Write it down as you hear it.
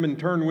And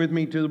turn with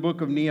me to the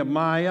book of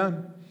Nehemiah,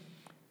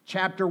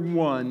 chapter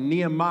 1.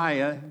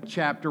 Nehemiah,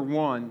 chapter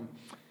 1.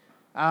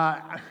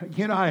 I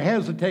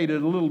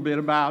hesitated a little bit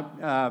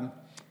about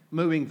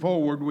moving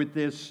forward with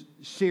this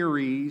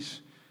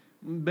series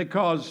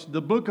because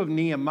the book of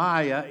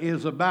Nehemiah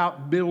is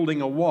about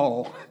building a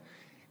wall.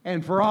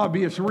 And for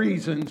obvious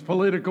reasons,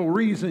 political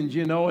reasons,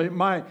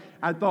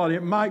 I thought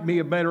it might be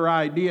a better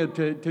idea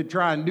to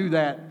try and do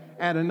that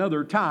at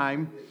another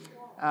time.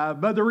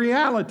 But the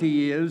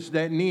reality is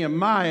that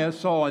Nehemiah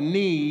saw a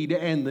need,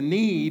 and the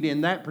need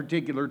in that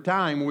particular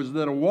time was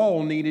that a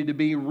wall needed to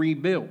be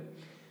rebuilt.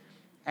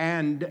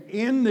 And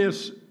in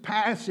this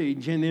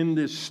passage and in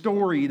this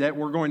story that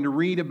we're going to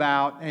read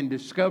about and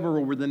discover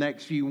over the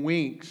next few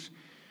weeks,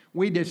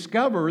 we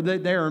discover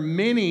that there are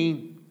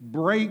many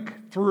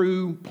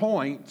breakthrough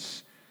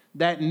points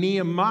that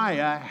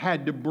Nehemiah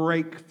had to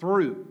break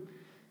through.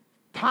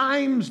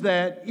 Times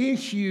that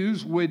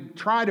issues would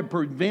try to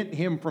prevent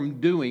him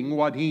from doing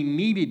what he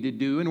needed to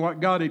do and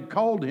what God had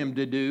called him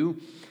to do,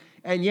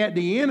 and yet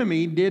the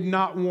enemy did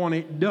not want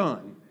it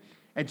done.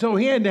 And so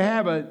he had to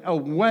have a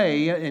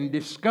way and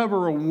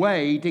discover a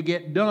way to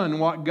get done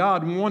what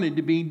God wanted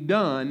to be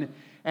done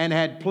and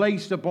had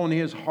placed upon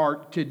his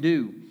heart to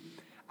do.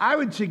 I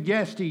would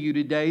suggest to you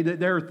today that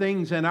there are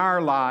things in our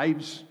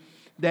lives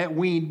that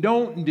we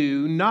don't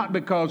do, not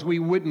because we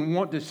wouldn't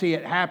want to see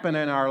it happen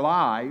in our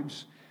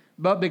lives,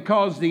 but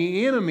because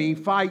the enemy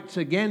fights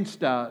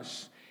against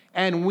us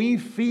and we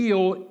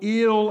feel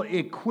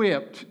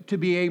ill-equipped to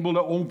be able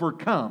to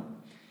overcome.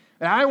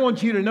 And I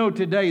want you to know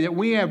today that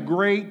we have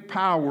great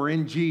power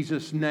in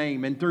Jesus'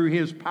 name and through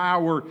his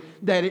power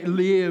that it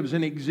lives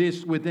and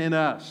exists within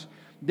us.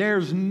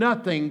 There's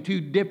nothing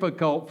too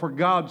difficult for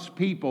God's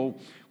people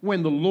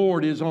when the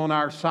Lord is on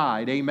our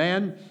side.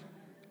 Amen?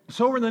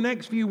 So over the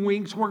next few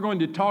weeks, we're going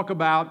to talk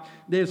about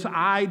this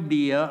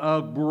idea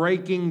of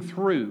breaking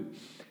through.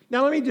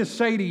 Now, let me just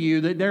say to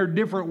you that there are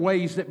different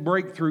ways that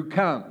breakthrough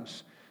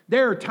comes.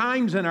 There are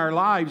times in our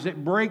lives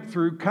that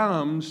breakthrough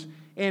comes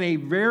in a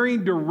very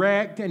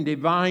direct and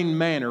divine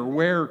manner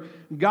where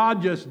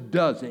God just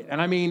does it.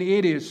 And I mean,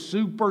 it is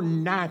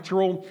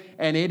supernatural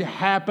and it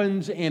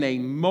happens in a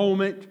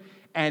moment.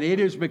 And it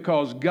is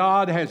because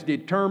God has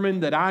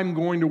determined that I'm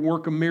going to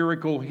work a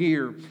miracle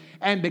here.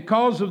 And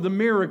because of the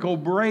miracle,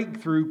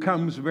 breakthrough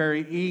comes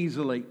very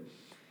easily.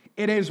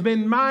 It has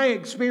been my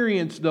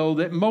experience, though,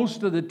 that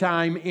most of the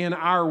time in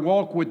our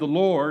walk with the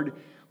Lord,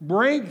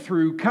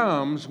 breakthrough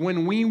comes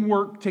when we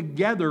work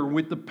together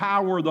with the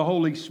power of the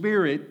Holy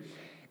Spirit,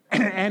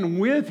 and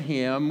with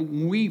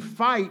Him we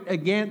fight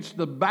against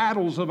the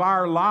battles of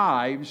our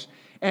lives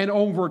and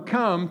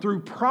overcome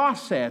through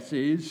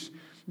processes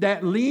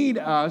that lead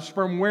us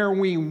from where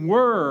we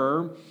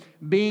were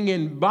being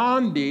in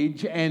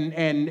bondage and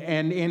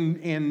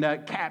in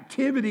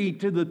captivity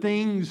to the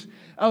things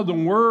of the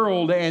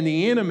world and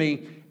the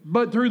enemy.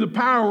 But through the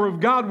power of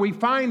God, we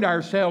find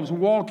ourselves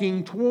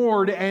walking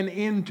toward and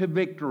into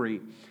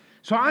victory.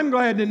 So I'm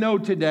glad to know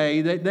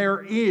today that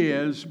there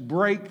is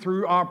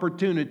breakthrough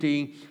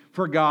opportunity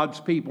for God's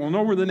people. And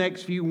over the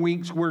next few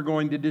weeks, we're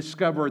going to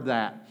discover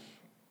that.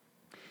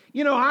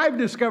 You know, I've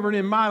discovered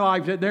in my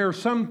life that there are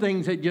some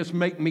things that just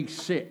make me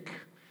sick.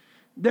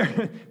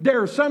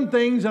 There are some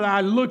things that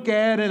I look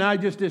at and I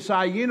just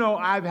decide,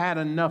 I've had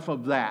enough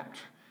of that.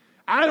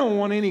 I don't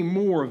want any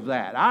more of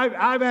that.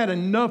 I've had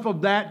enough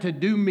of that to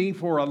do me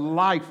for a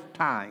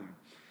lifetime.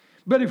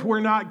 But if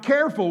we're not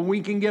careful, we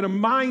can get a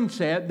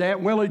mindset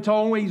that, well, it's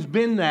always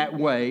been that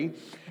way,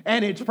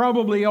 and it's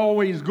probably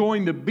always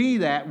going to be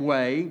that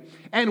way,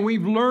 and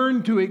we've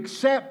learned to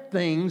accept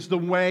things the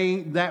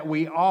way that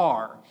we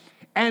are,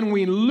 and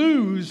we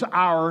lose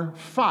our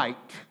fight.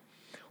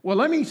 Well,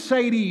 let me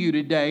say to you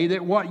today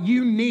that what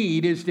you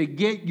need is to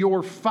get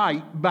your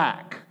fight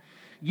back.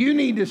 You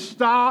need to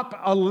stop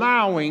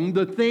allowing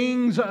the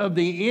things of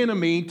the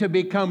enemy to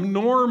become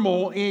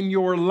normal in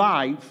your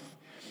life.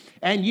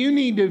 And you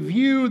need to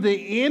view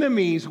the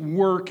enemy's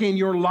work in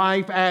your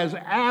life as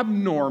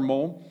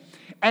abnormal.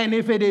 And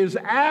if it is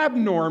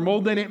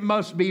abnormal, then it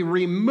must be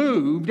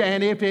removed.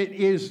 And if it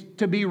is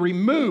to be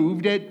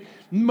removed, it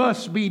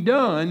must be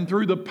done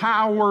through the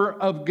power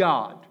of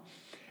God.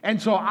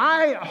 And so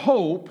I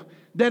hope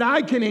that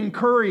I can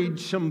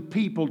encourage some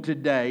people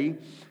today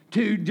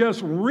to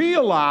just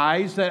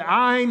realize that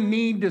I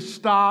need to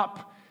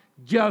stop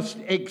just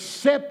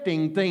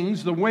accepting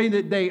things the way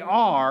that they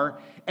are,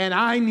 and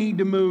I need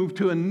to move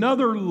to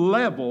another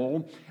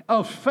level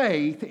of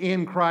faith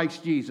in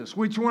Christ Jesus.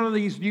 Which one of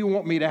these do you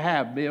want me to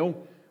have, Bill?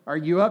 Are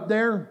you up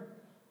there?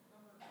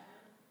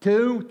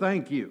 2?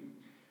 Thank you.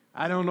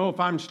 I don't know if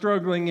I'm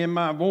struggling in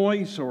my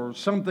voice or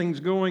something's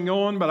going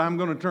on, but I'm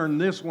going to turn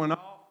this one off.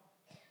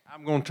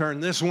 I'm going to turn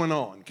this one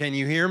on. Can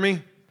you hear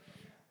me?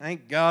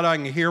 Thank God I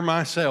can hear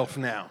myself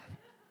now.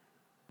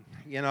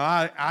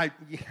 I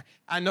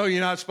know you're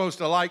not supposed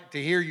to like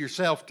to hear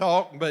yourself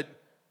talk, but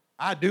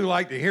I do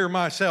like to hear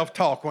myself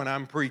talk when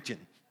I'm preaching.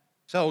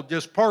 So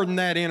just pardon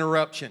that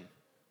interruption.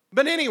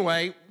 But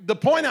anyway, the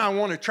point I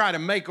want to try to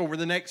make over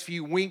the next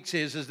few weeks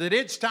is that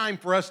it's time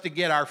for us to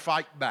get our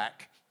fight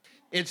back.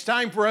 It's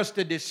time for us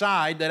to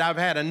decide that I've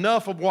had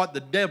enough of what the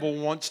devil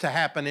wants to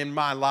happen in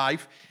my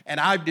life, and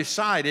I've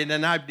decided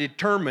and I've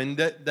determined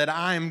that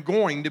I am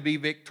going to be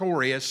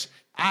victorious.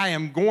 I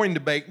am going to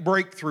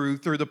break through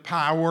the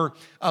power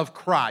of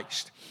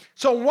Christ.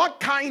 So what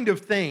kind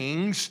of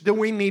things do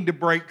we need to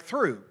break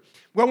through?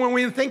 Well, when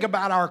we think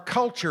about our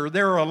culture,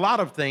 there are a lot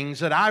of things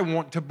that I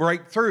want to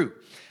break through.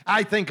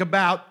 I think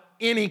about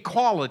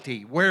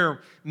inequality,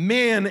 where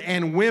men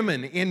and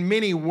women in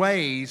many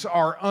ways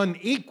are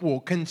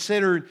unequal,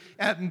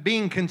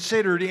 being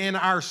considered in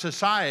our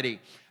society.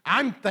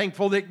 I'm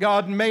thankful that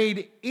God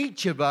made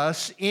each of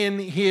us in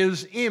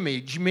His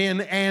image,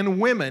 men and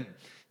women.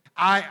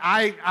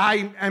 I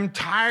am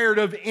tired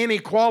of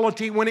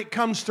inequality when it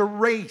comes to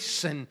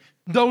race and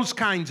those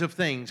kinds of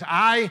things.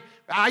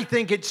 I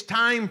think it's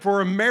time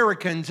for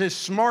Americans, as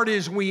smart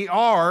as we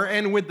are,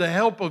 and with the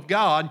help of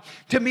God,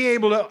 to be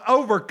able to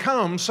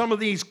overcome some of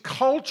these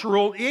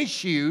cultural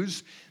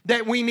issues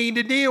that we need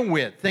to deal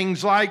with.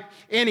 Things like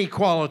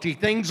inequality,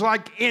 things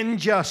like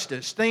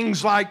injustice,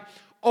 things like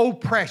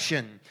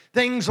oppression,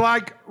 things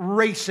like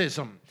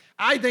racism.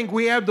 I think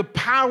we have the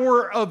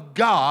power of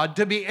God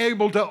to be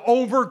able to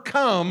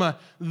overcome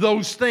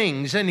those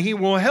things, and He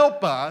will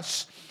help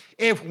us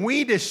if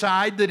we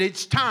decide that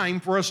it's time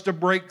for us to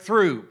break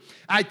through.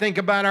 I think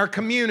about our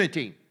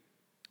community.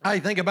 I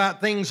think about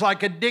things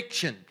like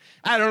addiction.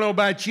 I don't know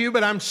about you,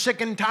 but I'm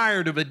sick and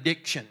tired of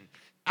addiction.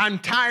 I'm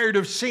tired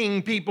of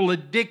seeing people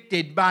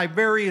addicted by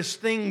various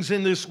things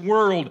in this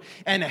world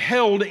and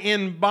held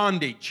in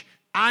bondage.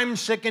 I'm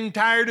sick and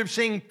tired of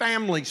seeing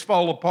families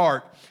fall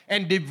apart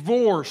and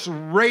divorce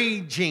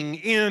raging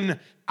in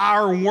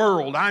our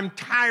world. I'm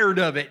tired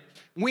of it.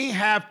 We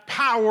have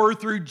power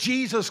through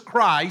Jesus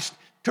Christ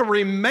to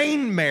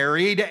remain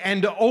married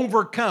and to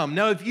overcome.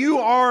 Now, if you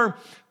are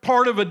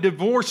part of a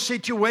divorce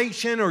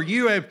situation or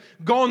you have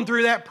gone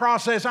through that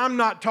process, I'm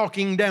not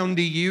talking down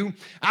to you.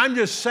 I'm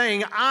just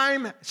saying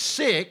I'm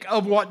sick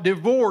of what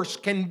divorce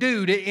can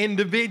do to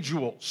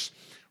individuals.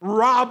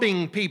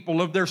 Robbing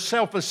people of their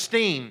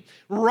self-esteem,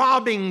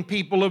 robbing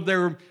people of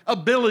their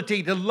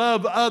ability to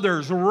love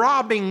others,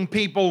 robbing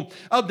people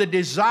of the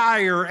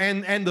desire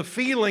and the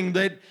feeling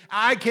that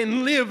I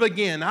can live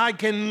again, I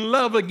can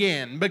love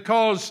again,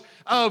 because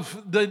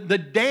of the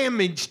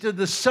damage to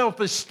the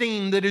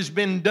self-esteem that has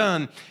been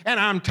done. And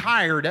I'm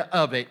tired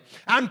of it.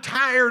 I'm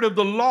tired of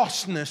the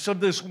lostness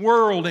of this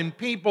world and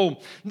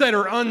people that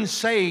are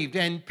unsaved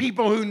and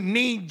people who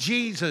need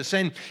Jesus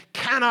and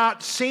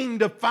cannot seem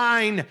to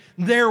find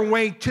their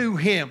way to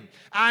Him.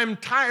 I'm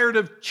tired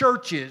of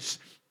churches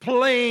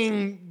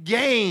playing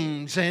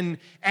games and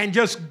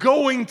just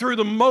going through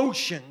the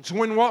motions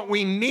when what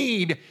we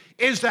need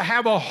is to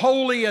have a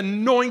holy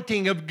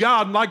anointing of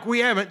God like we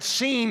haven't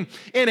seen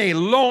in a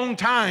long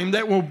time,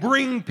 that will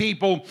bring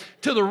people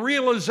to the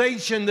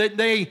realization that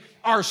they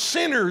are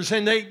sinners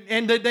and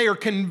that they are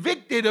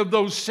convicted of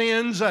those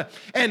sins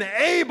and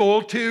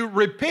able to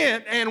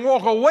repent and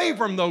walk away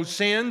from those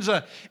sins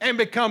and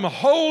become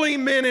holy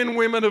men and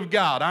women of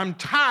God. I'm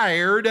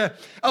tired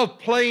of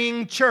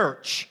playing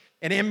church.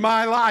 And in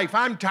my life,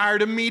 I'm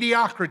tired of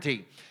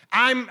mediocrity.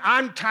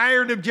 I'm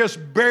tired of just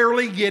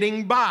barely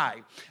getting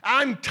by.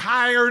 I'm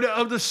tired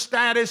of the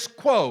status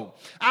quo.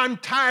 I'm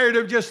tired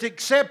of just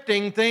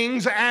accepting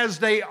things as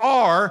they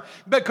are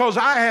because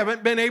I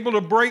haven't been able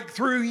to break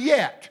through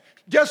yet.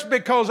 Just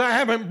because I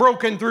haven't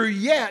broken through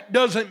yet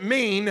doesn't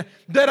mean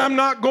that I'm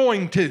not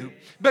going to.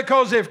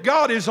 Because if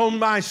God is on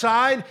my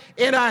side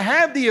and I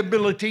have the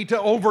ability to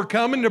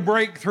overcome and to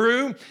break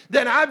through,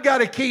 then I've got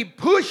to keep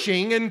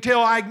pushing until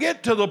I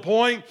get to the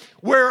point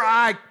where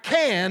I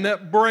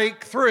can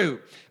break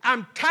through.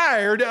 I'm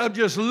tired of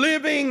just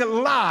living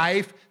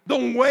life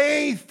the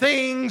way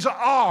things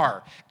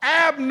are.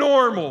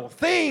 Abnormal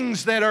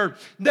things that are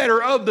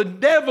of the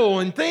devil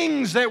and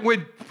things that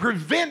would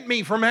prevent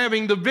me from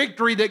having the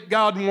victory that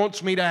God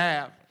wants me to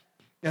have.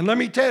 And let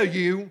me tell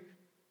you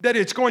that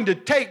it's going to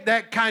take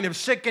that kind of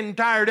sick and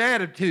tired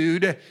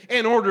attitude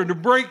in order to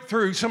break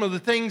through some of the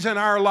things in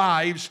our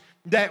lives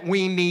that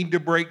we need to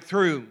break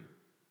through.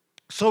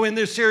 So in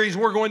this series,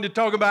 we're going to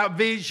talk about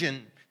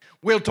vision.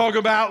 We'll talk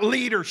about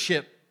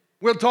leadership.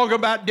 We'll talk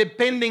about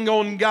depending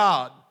on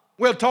God.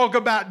 We'll talk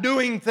about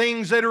doing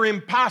things that are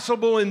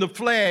impossible in the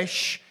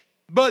flesh,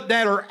 but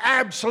that are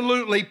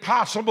absolutely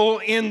possible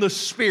in the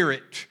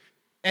Spirit.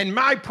 And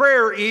my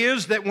prayer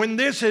is that when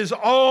this is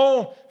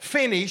all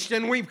finished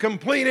and we've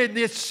completed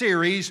this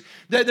series,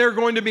 that there are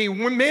going to be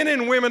men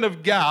and women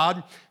of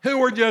God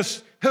who are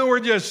just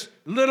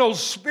little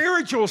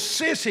spiritual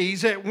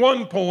sissies at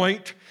one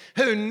point,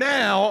 who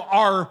now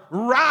are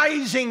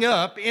rising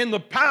up in the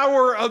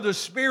power of the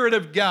Spirit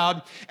of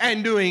God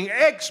and doing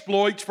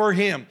exploits for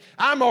Him.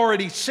 I'm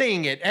already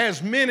seeing it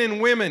as men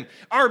and women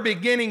are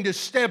beginning to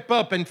step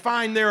up and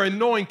find their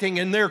anointing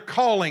and their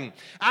calling.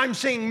 I'm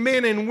seeing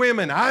men and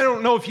women, I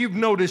don't know if you've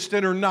noticed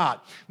it or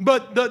not,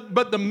 but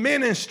the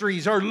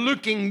ministries are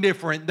looking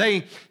different.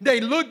 They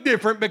look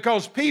different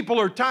because people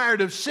are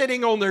tired of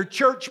sitting on their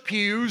church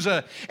pews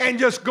and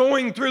just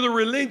going through the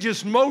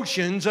religious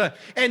motions,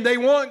 and they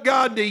want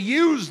God to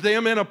use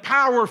them in a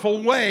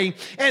powerful way,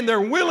 and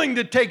they're willing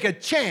to take a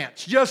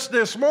chance. Just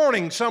this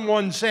morning,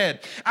 someone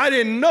said, I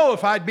didn't know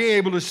if I'd be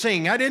able to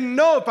sing. I didn't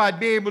know if I'd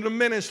be able to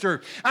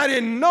minister. I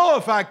didn't know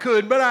if I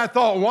could, but I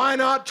thought, why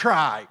not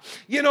try?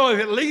 You know,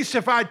 at least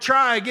if I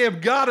try, I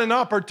give God an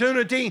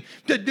opportunity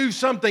to do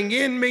something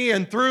in me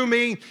and through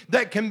me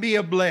that can be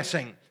a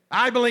blessing.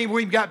 I believe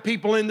we've got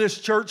people in this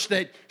church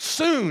that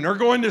soon are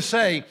going to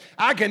say,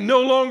 I can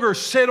no longer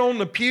sit on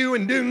the pew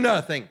and do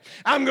nothing.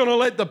 I'm going to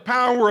let the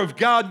power of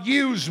God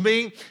use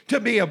me to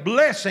be a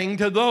blessing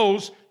to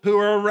those who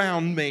are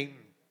around me.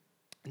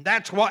 And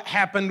that's what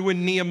happened with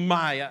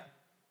Nehemiah.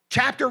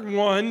 Chapter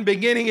 1,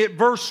 beginning at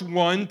verse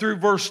 1 through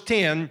verse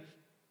 10,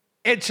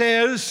 it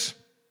says,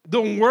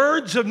 the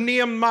words of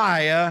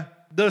Nehemiah,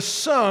 the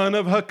son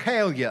of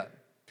Hakaliah.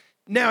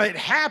 Now it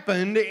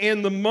happened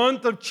in the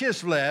month of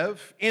Chislev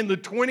in the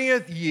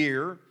 20th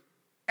year,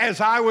 as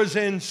I was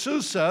in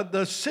Susa,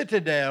 the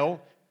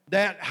citadel,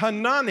 that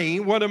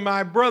Hanani, one of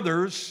my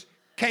brothers,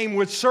 came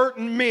with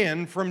certain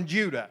men from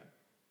Judah.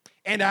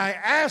 And I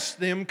asked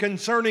them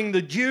concerning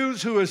the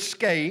Jews who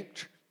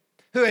escaped,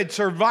 who had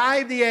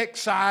survived the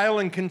exile,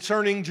 and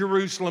concerning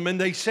Jerusalem. And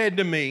they said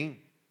to me,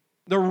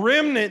 the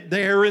remnant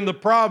there in the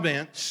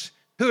province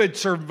who had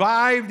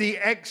survived the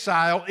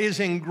exile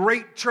is in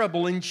great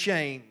trouble and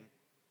shame.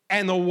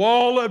 And the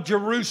wall of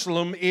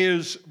Jerusalem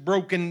is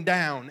broken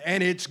down,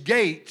 and its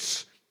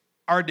gates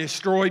are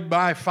destroyed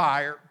by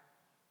fire.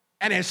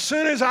 And as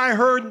soon as I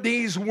heard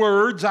these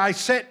words, I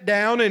sat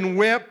down and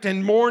wept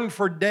and mourned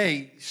for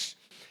days.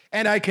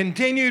 And I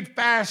continued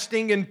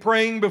fasting and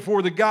praying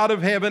before the God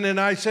of heaven. And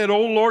I said,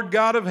 O Lord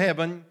God of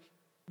heaven,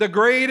 the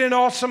great and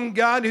awesome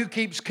God who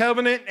keeps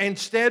covenant and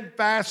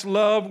steadfast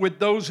love with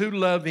those who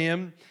love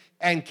him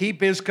and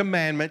keep his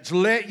commandments,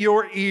 let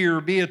your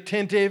ear be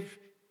attentive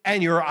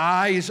and your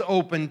eyes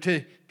open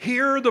to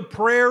hear the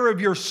prayer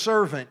of your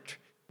servant,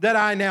 that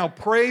I now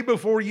pray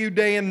before you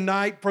day and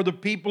night for the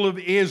people of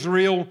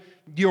Israel,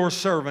 your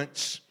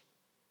servants,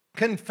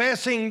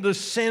 confessing the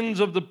sins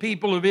of the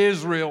people of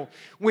Israel,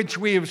 which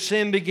we have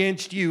sinned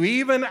against you.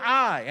 Even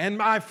I and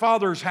my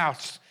father's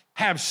house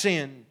have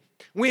sinned.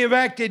 We have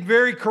acted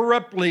very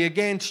corruptly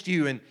against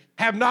you and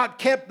have not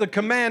kept the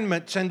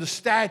commandments and the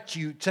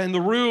statutes and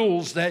the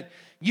rules that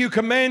you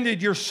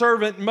commanded your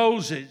servant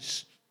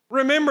Moses.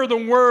 Remember the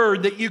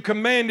word that you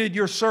commanded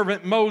your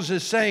servant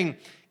Moses, saying,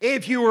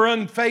 if you are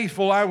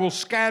unfaithful, I will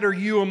scatter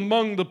you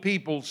among the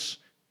peoples.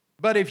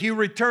 But if you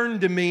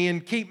return to me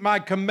and keep my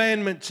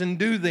commandments and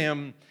do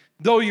them,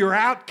 though your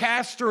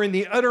outcasts are in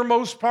the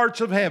uttermost parts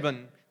of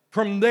heaven,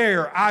 from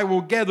there I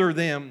will gather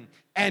them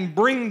and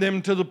bring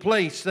them to the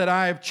place that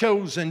I have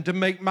chosen to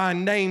make my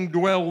name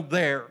dwell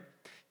there.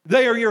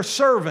 They are your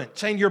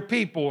servants and your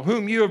people,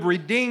 whom you have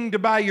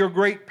redeemed by your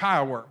great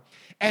power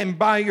and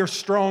by your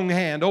strong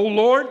hand. O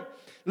Lord,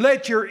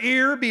 let your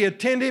ear be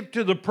attentive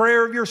to the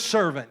prayer of your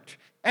servant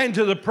and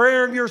to the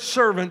prayer of your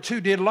servants who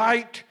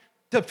delight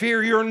to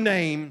fear your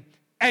name,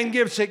 and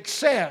give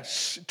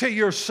success to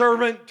your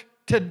servant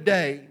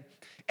today,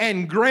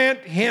 and grant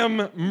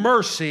him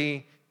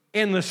mercy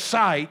in the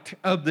sight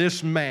of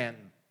this man.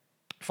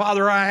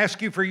 Father, I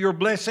ask you for your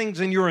blessings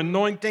and your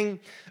anointing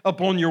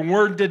upon your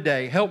word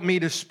today. Help me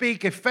to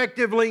speak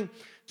effectively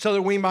so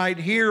that we might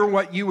hear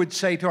what you would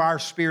say to our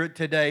spirit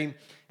today.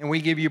 And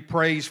we give you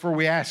praise, for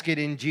we ask it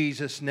in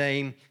Jesus'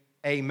 name.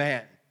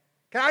 Amen.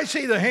 Can I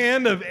see the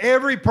hand of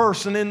every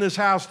person in this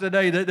house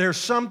today that there's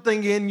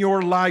something in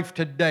your life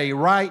today,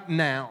 right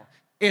now,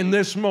 in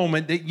this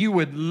moment, that you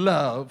would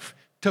love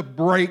to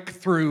break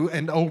through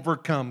and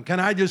overcome? Can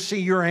I just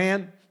see your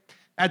hand?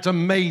 That's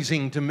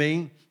amazing to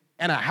me.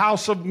 And a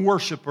house of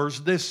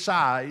worshipers this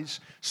size,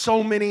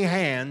 so many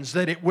hands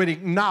that it would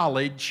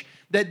acknowledge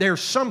that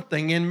there's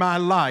something in my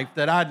life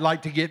that I'd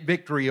like to get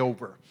victory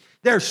over.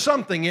 There's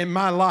something in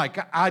my life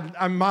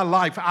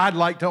I'd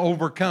like to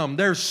overcome.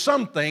 There's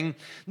something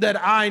that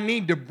I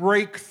need to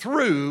break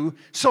through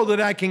so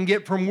that I can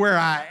get from where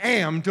I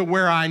am to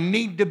where I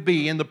need to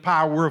be in the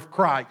power of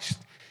Christ.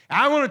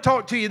 I want to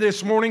talk to you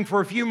this morning for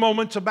a few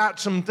moments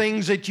about some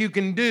things that you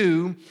can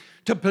do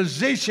to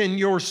position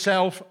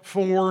yourself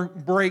for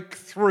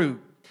breakthrough.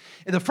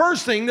 And the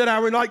first thing that I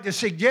would like to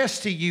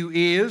suggest to you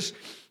is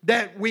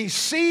that we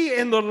see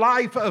in the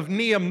life of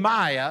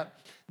Nehemiah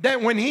that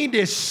when he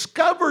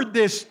discovered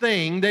this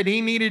thing that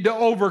he needed to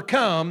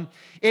overcome,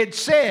 it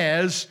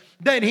says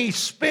that he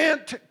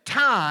spent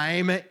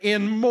time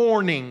in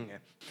mourning.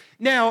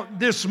 Now,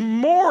 this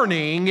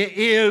mourning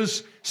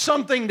is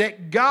something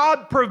that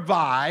God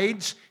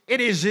provides.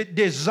 It is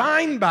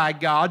designed by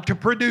God to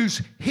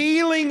produce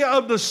healing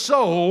of the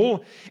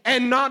soul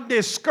and not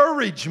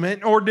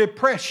discouragement or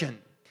depression.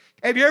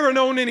 Have you ever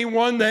known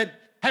anyone that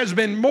has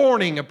been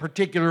mourning a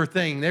particular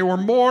thing? They were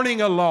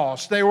mourning a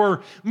loss. They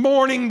were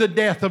mourning the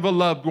death of a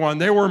loved one.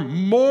 They were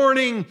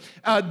mourning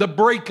the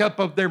breakup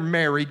of their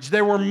marriage.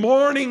 They were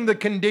mourning the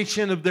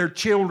condition of their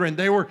children.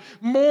 They were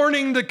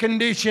mourning the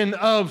condition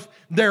of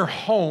their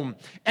home.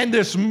 And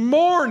this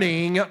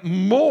mourning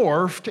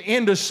morphed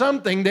into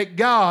something that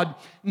God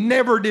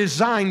never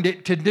designed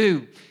it to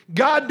do.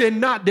 God did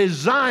not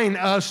design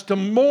us to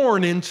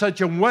mourn in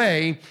such a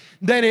way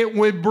that it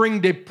would bring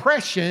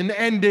depression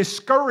and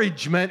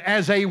discouragement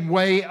as a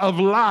way of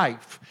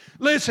life.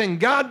 Listen,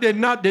 God did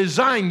not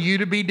design you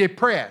to be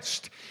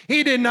depressed.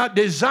 He did not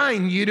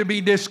design you to be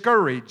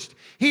discouraged.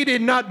 He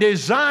did not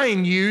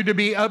design you to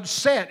be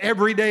upset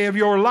every day of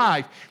your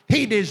life.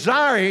 He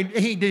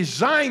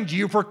designed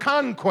you for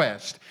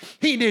conquest.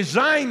 He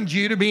designed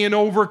you to be an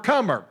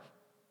overcomer.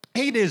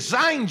 He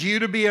designed you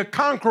to be a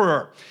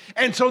conqueror.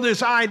 And so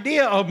this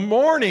idea of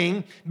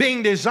mourning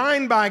being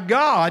designed by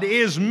God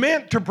is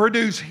meant to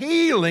produce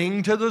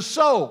healing to the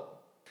soul.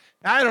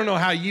 I don't know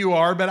how you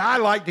are, but I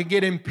like to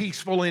get in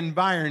peaceful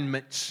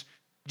environments.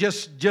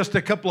 Just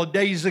a couple of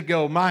days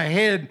ago, my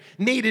head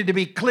needed to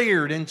be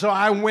cleared, and so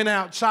I went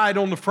outside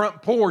on the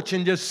front porch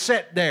and just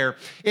sat there.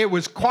 It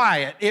was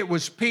quiet. It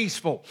was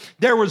peaceful.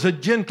 There was a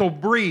gentle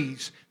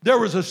breeze. There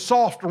was a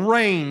soft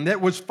rain that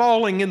was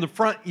falling in the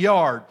front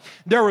yard.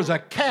 There was a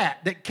cat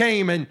that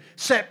came and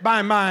sat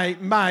by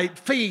my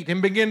feet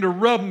and began to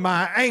rub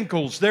my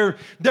ankles. There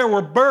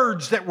were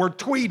birds that were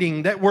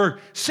tweeting, that were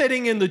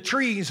sitting in the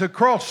trees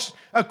across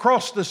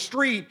the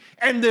street,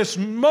 and this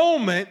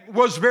moment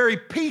was very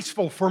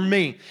peaceful for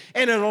me,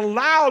 and it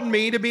allowed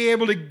me to be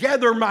able to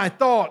gather my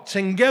thoughts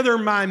and gather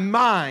my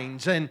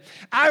minds. And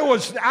I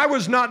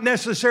was not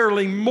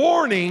necessarily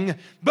mourning,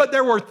 but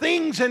there were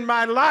things in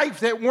my life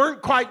that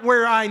weren't quite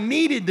where I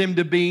needed them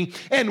to be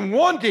and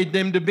wanted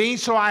them to be,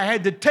 so I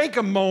had to take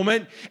a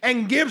moment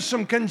and give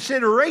some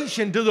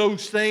consideration to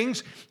those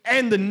things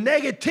and the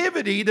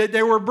negativity that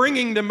they were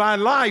bringing to my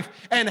life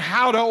and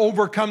how to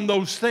overcome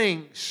those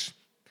things.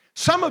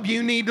 Some of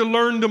you need to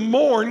learn to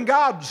mourn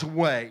God's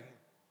way.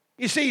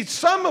 You see,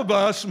 some of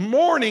us,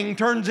 mourning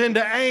turns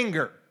into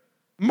anger.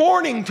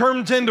 Mourning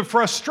turns into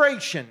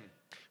frustration.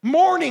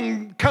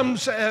 Mourning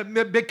becomes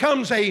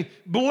a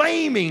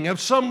blaming of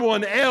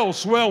someone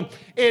else. Well,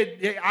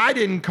 I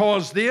didn't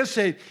cause this.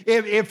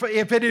 If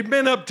it had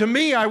been up to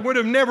me, I would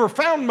have never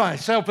found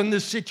myself in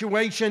this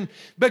situation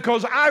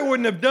because I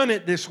wouldn't have done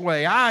it this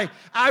way. I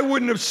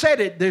wouldn't have said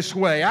it this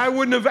way. I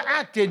wouldn't have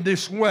acted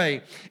this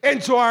way.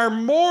 And so our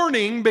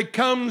mourning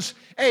becomes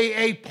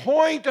a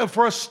point of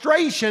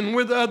frustration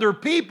with other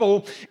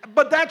people,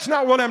 but that's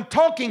not what I'm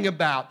talking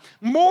about.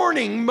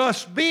 Mourning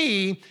must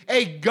be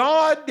a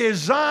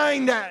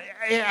God-designed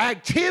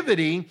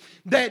activity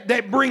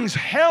that brings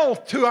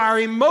health to our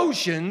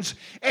emotions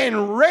and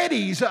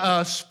readies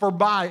us for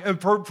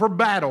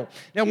battle.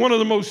 Now, one of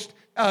the most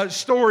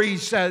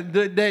stories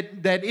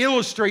that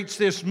illustrates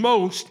this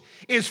most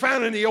is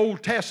found in the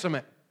Old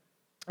Testament.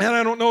 And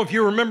I don't know if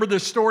you remember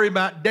this story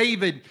about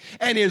David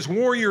and his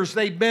warriors.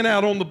 They'd been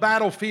out on the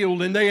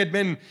battlefield and they had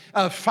been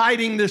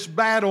fighting this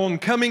battle and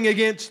coming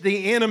against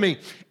the enemy.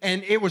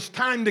 And it was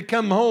time to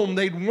come home.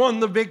 They'd won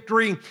the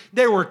victory.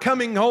 They were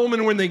coming home,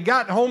 and when they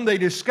got home, they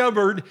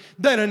discovered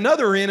that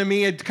another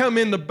enemy had come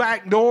in the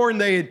back door,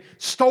 and they had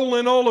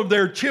stolen all of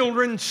their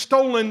children,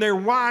 stolen their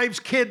wives,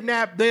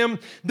 kidnapped them.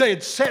 They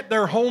had set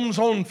their homes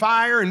on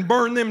fire and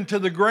burned them to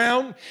the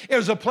ground. It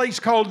was a place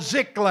called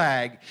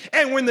Ziklag.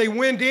 And when they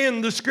went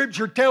in, the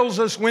scripture tells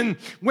us when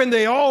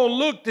they all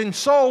looked and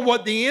saw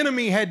what the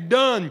enemy had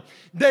done,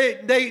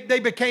 they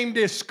became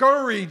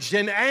discouraged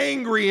and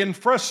angry and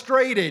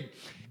frustrated.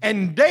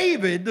 And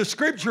David, the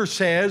scripture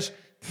says,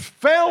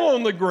 fell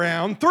on the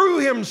ground, threw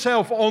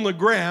himself on the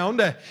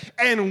ground,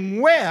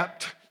 and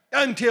wept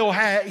until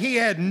he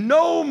had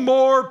no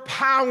more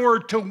power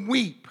to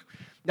weep.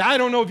 Now, I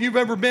don't know if you've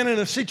ever been in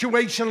a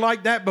situation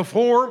like that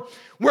before,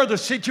 where the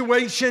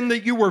situation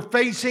that you were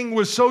facing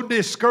was so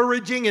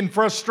discouraging and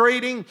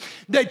frustrating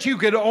that you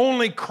could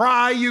only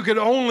cry, you could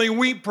only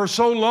weep for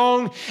so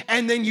long,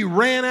 and then you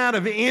ran out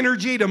of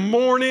energy to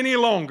mourn any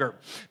longer.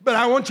 But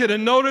I want you to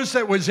notice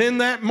that was in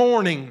that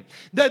morning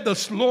that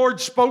the Lord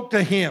spoke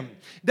to him,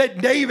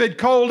 that David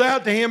called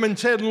out to him and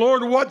said,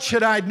 Lord, what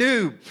should I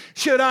do?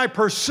 Should I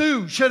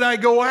pursue? Should I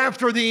go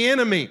after the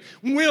enemy?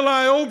 Will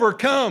I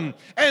overcome?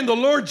 And the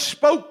Lord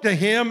spoke to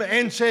him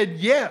and said,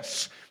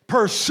 yes,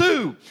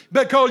 pursue,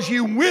 because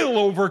you will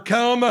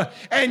overcome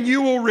and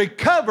you will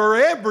recover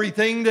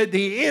everything that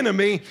the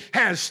enemy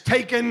has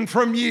taken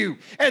from you.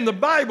 And the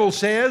Bible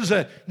says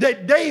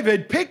that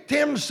David picked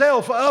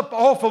himself up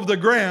off of the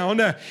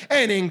ground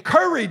and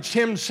encouraged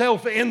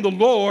himself in the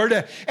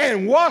Lord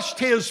and washed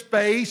his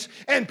face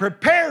and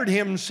prepared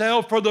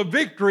himself for the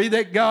victory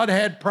that God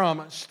had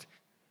promised.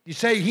 You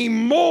say he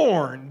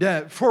mourned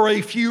for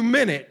a few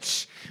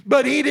minutes,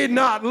 but he did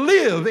not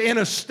live in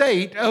a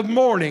state of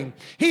mourning.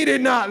 He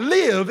did not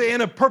live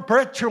in a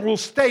perpetual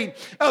state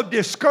of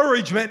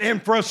discouragement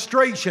and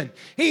frustration.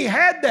 He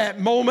had that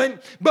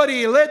moment, but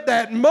he let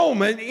that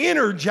moment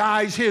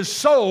energize his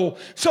soul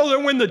so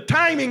that when the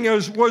timing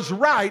was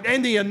right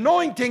and the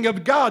anointing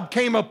of God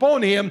came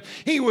upon him,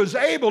 he was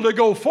able to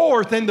go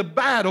forth into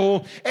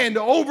battle and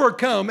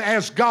overcome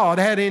as God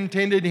had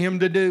intended him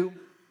to do.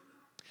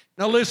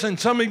 Now listen,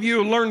 some of you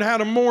have learned how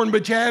to mourn,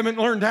 but you haven't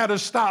learned how to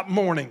stop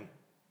mourning.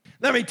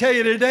 Let me tell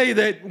you today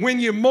that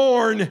when you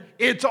mourn,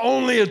 it's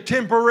only a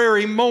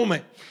temporary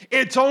moment.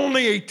 It's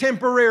only a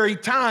temporary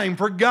time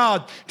for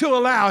God to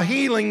allow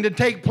healing to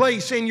take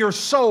place in your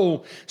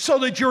soul so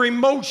that your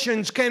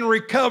emotions can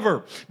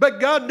recover. But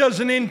God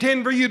doesn't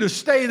intend for you to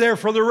stay there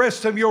for the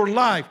rest of your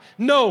life.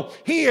 No,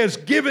 He has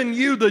given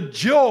you the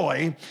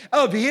joy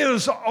of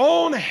His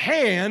own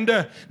hand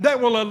that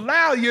will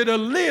allow you to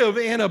live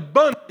in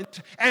abundance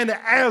and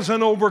as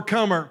an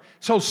overcomer.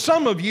 So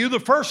some of you, the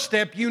first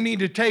step you need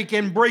to take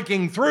in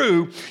breaking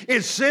through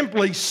is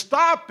simply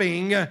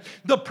stopping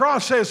the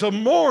process of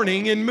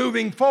mourning and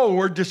moving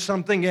forward to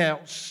something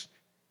else.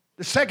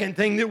 The second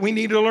thing that we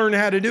need to learn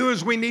how to do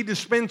is we need to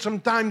spend some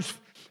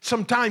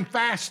time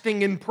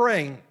fasting and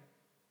praying.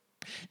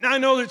 Now I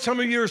know that some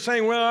of you are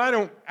saying, "Well,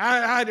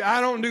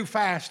 I don't do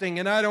fasting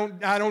and I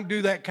don't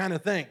do that kind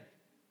of thing."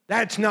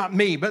 That's not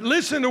me. But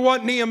listen to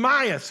what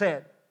Nehemiah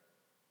said.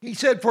 He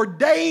said, "For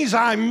days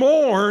I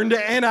mourned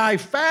and I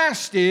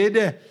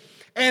fasted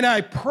and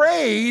I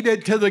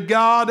prayed to the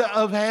God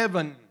of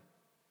heaven."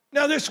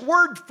 Now, this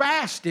word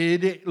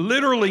fasted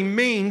literally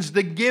means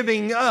the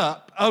giving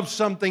up of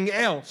something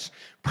else.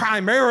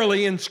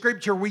 Primarily in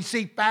Scripture, we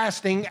see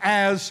fasting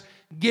as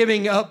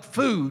giving up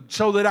food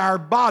so that our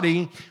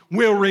body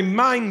will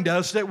remind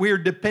us that we're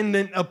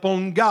dependent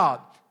upon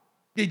God.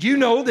 Did you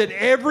know that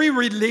every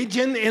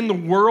religion in the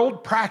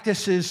world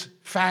practices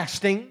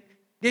fasting?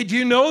 Did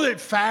you know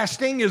that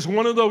fasting is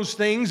one of those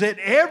things that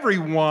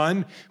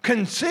everyone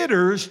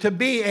considers to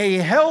be a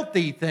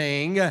healthy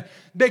thing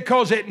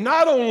because it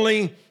not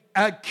only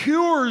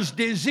cures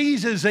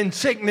diseases and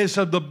sickness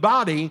of the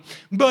body,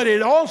 but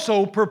it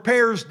also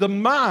prepares the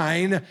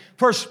mind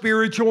for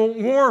spiritual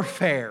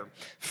warfare.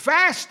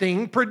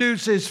 Fasting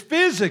produces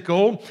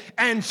physical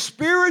and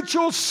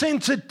spiritual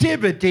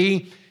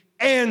sensitivity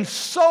and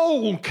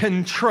soul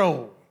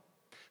control.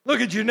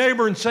 Look at your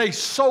neighbor and say,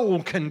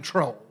 soul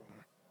control.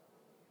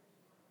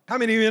 How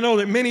many of you know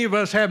that many of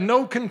us have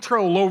no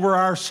control over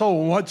our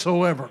soul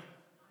whatsoever?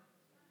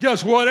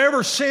 Just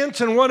whatever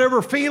sense and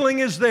whatever feeling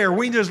is there,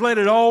 we just let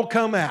it all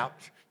come out.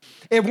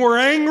 If we're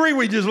angry,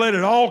 we just let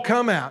it all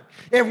come out.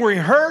 If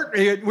we're hurt,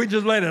 we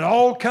just let it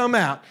all come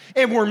out.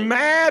 If we're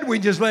mad, we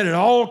just let it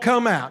all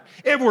come out.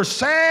 If we're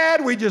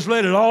sad, we just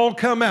let it all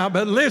come out.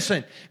 But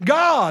listen,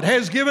 God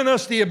has given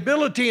us the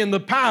ability and the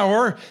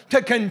power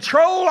to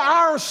control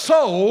our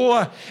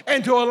soul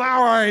and to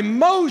allow our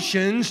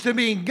emotions to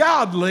be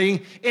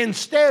godly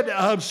instead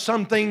of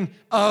something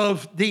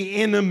of the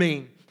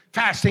enemy.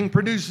 Fasting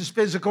produces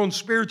physical and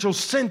spiritual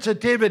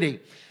sensitivity.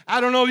 I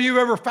don't know if you've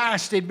ever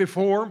fasted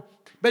before,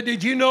 but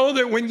did you know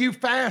that when you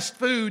fast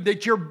food,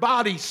 that your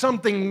body,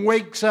 something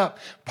wakes up?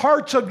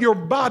 Parts of your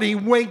body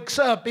wakes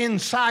up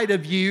inside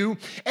of you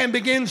and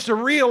begins to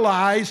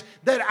realize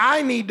that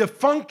I need to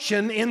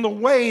function in the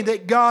way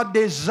that God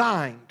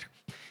designed.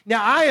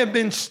 Now, I have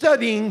been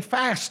studying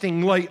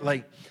fasting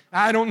lately.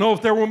 I don't know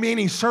if there will be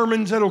any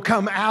sermons that will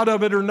come out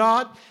of it or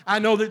not. I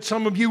know that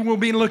some of you will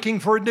be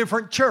looking for a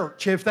different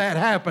church if that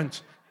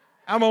happens.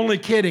 I'm only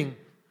kidding.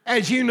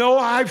 As you know,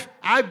 I've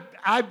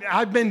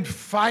been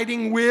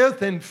fighting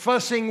with and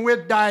fussing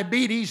with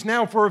diabetes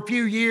now for a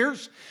few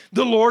years.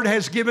 The Lord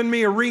has given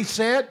me a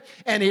reset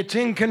and it's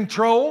in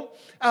control.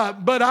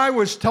 But I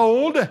was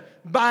told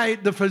by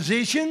the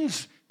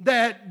physicians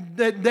that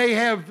they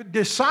have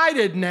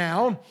decided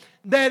now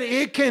that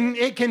it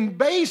can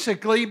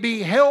basically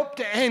be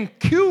helped and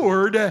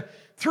cured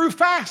through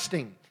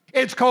fasting.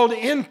 It's called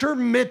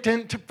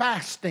intermittent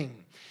fasting.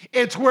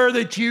 It's where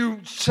that you,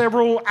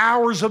 several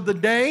hours of the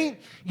day,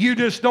 you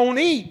just don't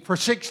eat for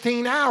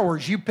 16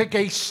 hours. You pick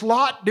a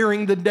slot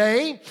during the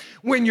day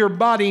when your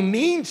body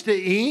needs to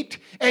eat,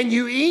 and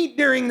you eat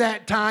during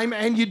that time,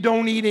 and you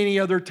don't eat any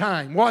other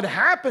time. What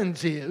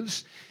happens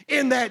is,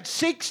 in that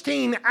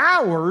 16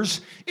 hours,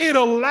 it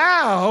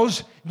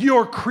allows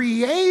your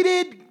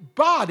created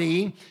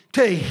body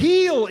to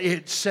heal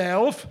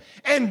itself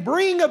and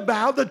bring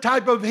about the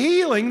type of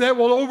healing that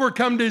will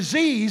overcome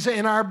disease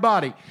in our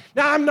body.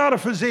 Now, I'm not a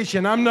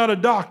physician. I'm not a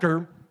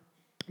doctor.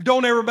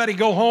 Don't everybody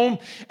go home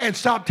and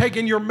stop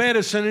taking your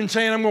medicine and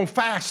saying, I'm going to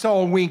fast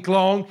all week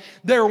long.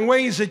 There are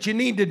ways that you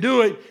need to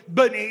do it.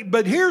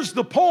 But here's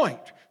the point.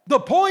 The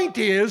point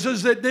is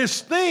that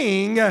this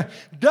thing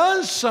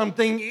does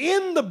something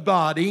in the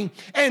body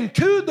and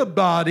to the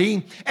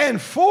body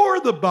and for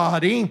the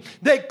body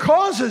that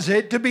causes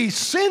it to be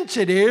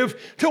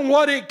sensitive to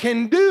what it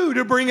can do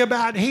to bring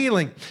about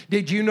healing.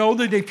 Did you know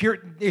that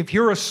if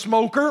you're a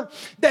smoker,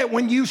 that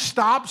when you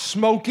stop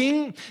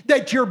smoking,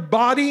 that your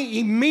body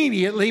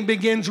immediately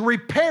begins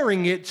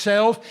repairing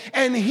itself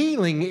and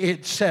healing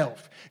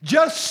itself?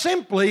 Just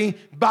simply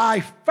by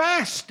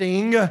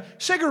fasting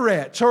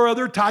cigarettes or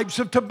other types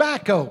of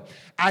tobacco.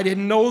 I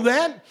didn't know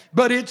that,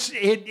 but it's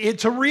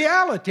a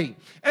reality.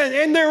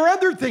 And there are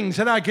other things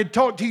that I could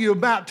talk to you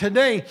about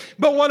today.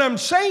 But what I'm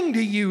saying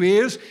to you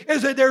is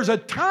that there's a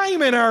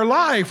time in our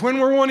life when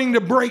we're wanting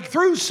to break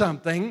through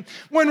something,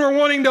 when we're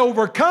wanting to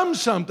overcome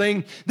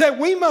something, that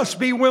we must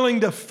be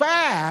willing to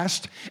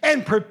fast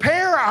and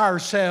prepare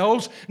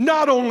ourselves,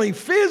 not only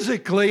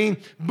physically,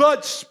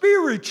 but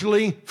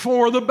spiritually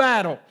for the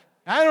battle.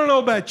 I don't know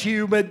about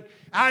you, but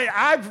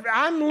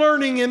I'm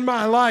learning in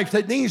my life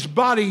that these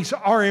bodies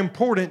are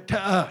important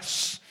to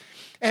us.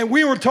 And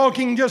we were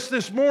talking just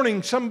this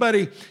morning,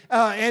 somebody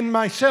and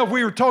myself,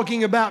 we were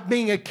talking about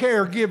being a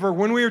caregiver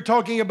when we were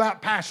talking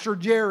about Pastor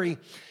Jerry.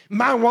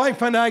 My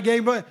wife and I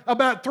gave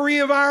about 3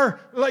 of our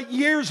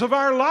years of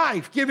our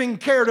life giving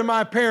care to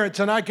my parents.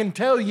 And I can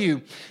tell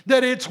you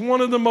that it's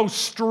one of the most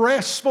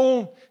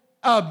stressful,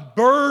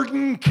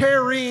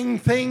 burden-carrying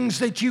things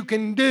that you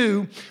can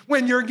do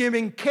when you're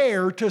giving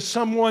care to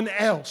someone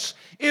else.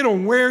 It'll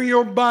wear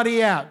your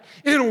body out.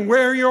 It'll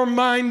wear your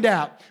mind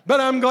out. But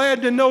I'm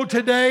glad to know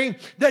today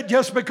that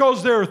just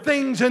because there are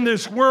things in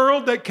this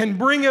world that can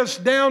bring us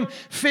down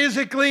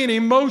physically and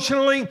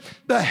emotionally,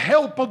 the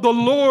help of the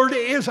Lord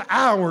is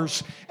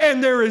ours,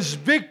 and there is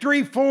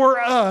victory for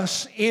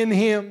us in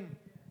Him.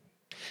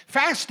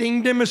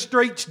 Fasting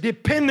demonstrates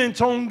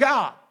dependence on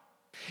God.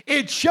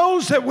 It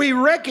shows that we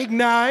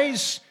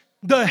recognize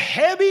the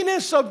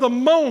heaviness of the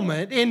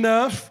moment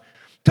enough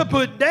to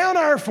put down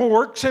our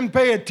forks and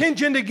pay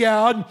attention to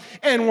God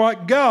and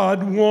what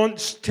God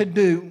wants to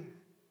do.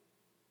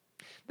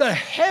 The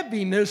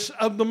heaviness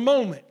of the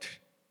moment.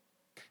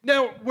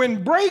 Now,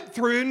 when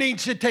breakthrough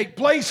needs to take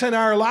place in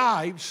our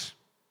lives,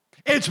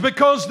 it's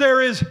because there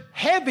is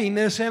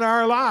heaviness in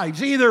our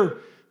lives, either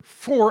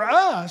for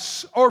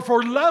us or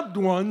for loved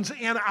ones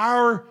in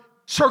our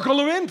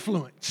circle of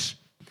influence.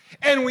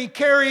 And we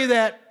carry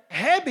that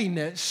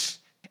heaviness,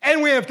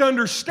 and we have to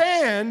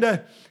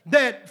understand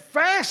that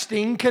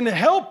fasting can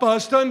help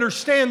us to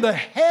understand the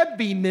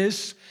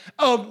heaviness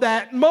of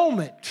that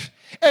moment.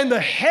 And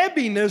the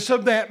heaviness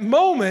of that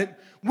moment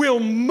will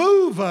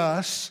move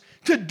us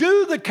to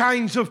do the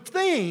kinds of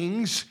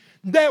things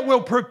that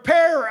will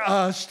prepare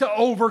us to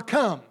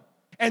overcome.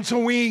 And so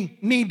we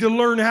need to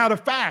learn how to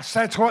fast.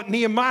 That's what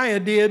Nehemiah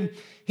did.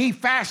 He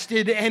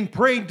fasted and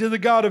prayed to the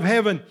God of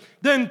heaven.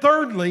 Then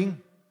thirdly,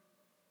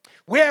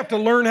 we have to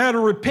learn how to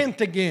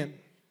repent again.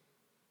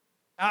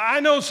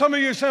 I know some of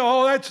you say,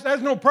 oh,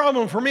 that's no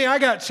problem for me. I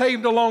got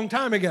saved a long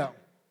time ago.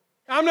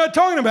 I'm not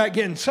talking about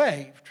getting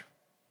saved.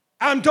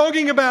 I'm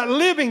talking about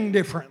living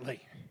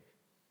differently.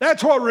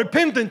 That's what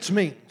repentance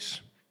means.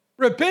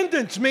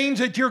 Repentance means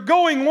that you're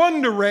going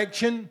one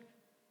direction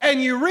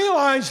and you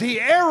realize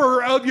the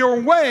error of your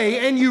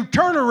way and you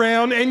turn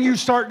around and you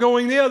start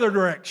going the other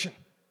direction.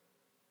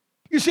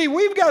 You see,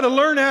 we've got to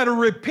learn how to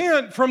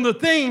repent from the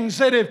things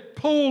that have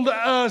pulled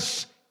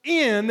us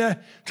in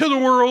to the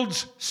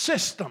world's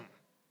system,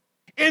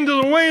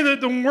 into the way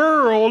that the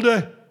world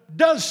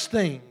does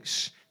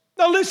things.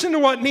 Now listen to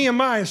what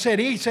Nehemiah said.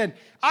 He said,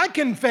 I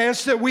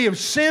confess that we have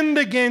sinned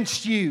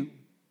against you.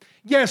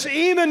 Yes,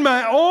 even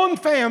my own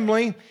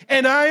family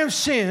and I have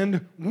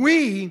sinned.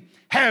 We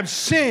have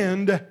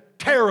sinned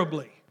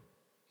terribly.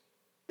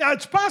 Now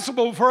it's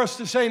possible for us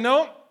to say,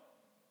 no,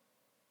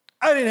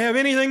 I didn't have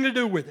anything to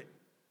do with it.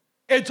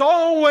 It's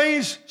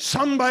always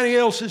somebody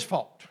else's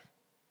fault.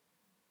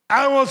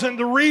 I wasn't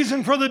the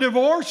reason for the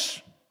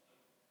divorce.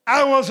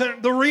 I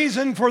wasn't the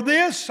reason for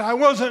this. I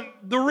wasn't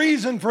the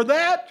reason for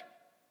that.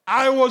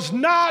 I was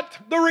not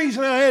the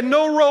reason. I had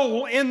no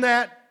role in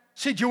that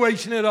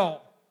situation at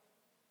all.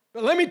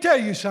 But let me tell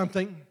you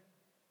something.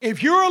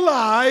 If you're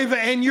alive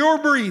and you're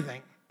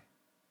breathing,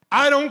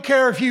 I don't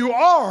care if you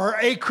are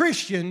a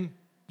Christian,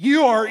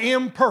 you are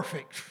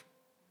imperfect.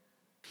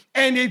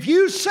 And if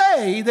you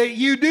say that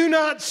you do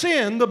not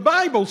sin, the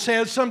Bible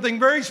says something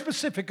very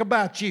specific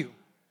about you.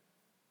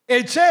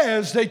 It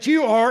says that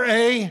you are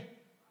a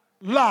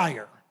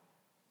liar.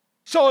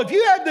 So if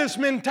you have this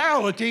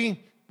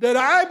mentality that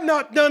I've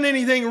not done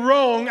anything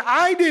wrong,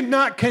 I did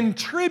not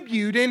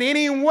contribute in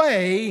any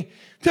way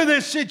to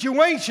this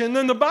situation,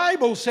 then the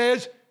Bible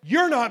says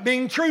you're not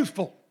being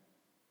truthful.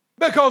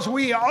 Because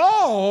we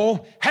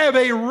all have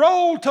a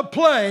role to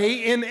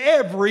play in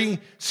every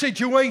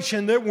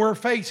situation that we're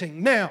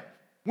facing. Now,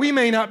 we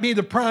may not be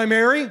the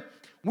primary.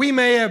 We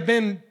may have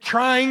been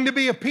trying to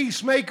be a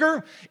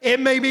peacemaker. It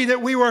may be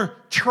that we were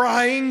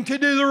trying to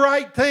do the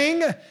right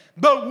thing.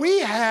 But we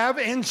have,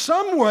 in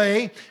some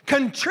way,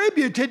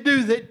 contributed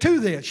to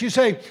this. You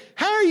say,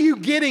 how are you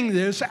getting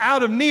this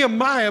out of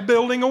Nehemiah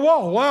building a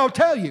wall? Well, I'll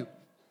tell you.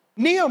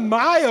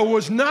 Nehemiah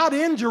was not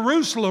in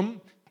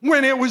Jerusalem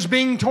when it was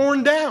being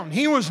torn down.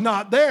 He was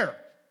not there.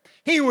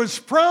 He was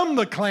from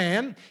the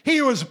clan.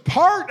 He was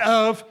part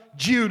of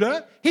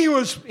Judah.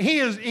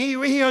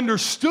 He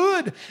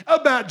understood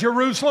about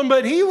Jerusalem,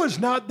 but he was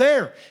not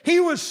there.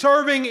 He was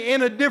serving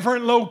in a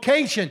different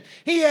location.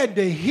 He had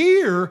to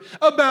hear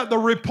about the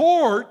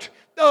report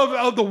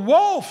of the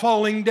wall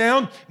falling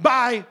down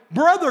by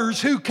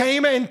brothers who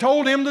came and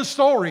told him the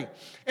story.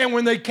 And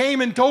when they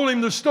came and told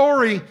him the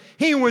story,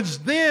 he was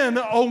then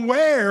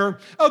aware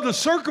of the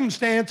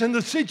circumstance and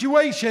the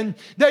situation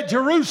that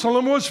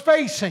Jerusalem was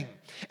facing.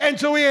 And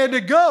so he had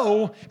to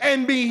go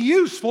and be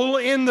useful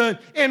in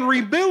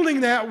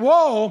rebuilding that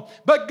wall,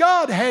 but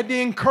God had to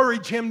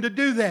encourage him to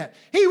do that.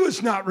 He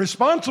was not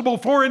responsible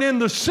for it in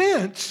the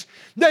sense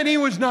that he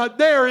was not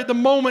there at the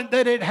moment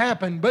that it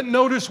happened. But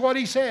notice what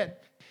he said.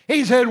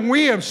 He said,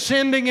 we have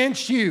sinned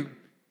against you.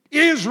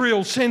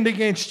 Israel sinned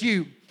against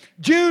you.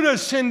 Judah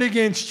sinned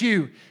against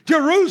you.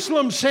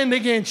 Jerusalem sinned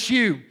against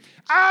you.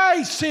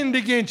 I sinned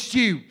against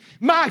you.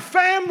 My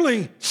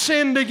family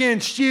sinned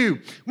against you.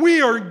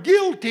 We are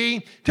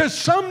guilty to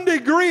some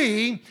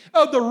degree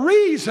of the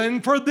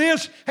reason for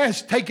this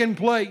has taken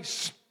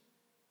place.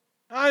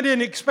 I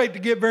didn't expect to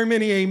get very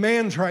many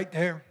amens right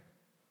there.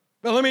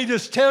 But let me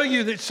just tell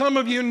you that some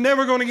of you are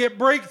never going to get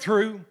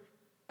breakthrough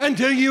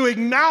until you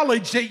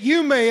acknowledge that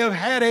you may have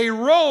had a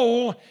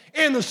role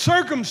in the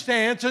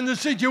circumstance and the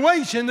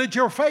situation that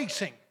you're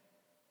facing.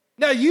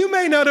 Now, you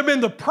may not have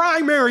been the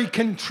primary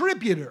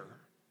contributor,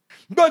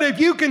 but if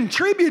you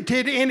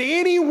contributed in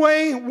any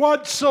way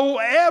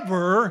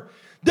whatsoever,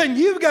 then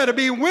you've got to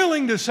be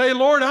willing to say,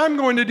 Lord, I'm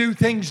going to do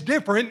things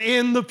different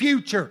in the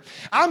future.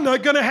 I'm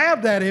not going to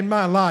have that in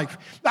my life.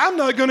 I'm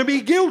not going to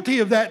be guilty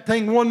of that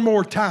thing one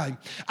more time.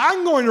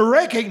 I'm going to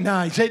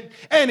recognize it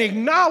and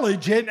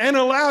acknowledge it and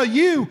allow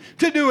you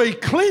to do a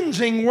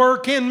cleansing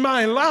work in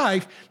my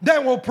life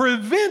that will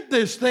prevent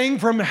this thing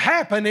from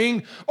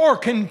happening or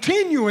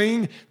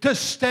continuing to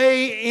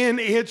stay in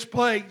its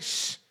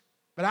place.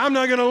 But I'm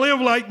not going to live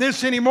like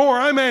this anymore.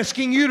 I'm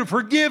asking you to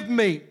forgive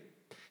me.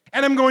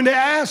 And I'm going to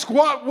ask,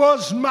 what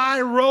was my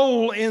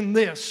role in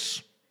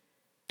this?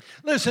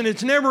 Listen,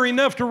 it's never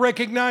enough to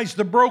recognize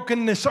the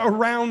brokenness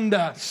around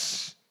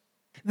us.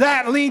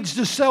 That leads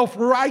to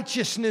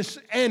self-righteousness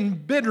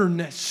and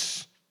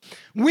bitterness.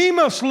 We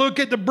must look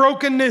at the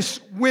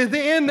brokenness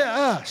within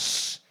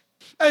us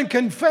and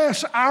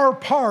confess our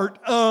part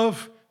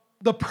of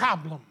the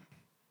problem.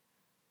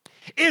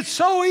 It's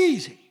so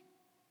easy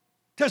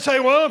to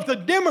say, well, if the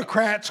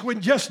Democrats would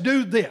just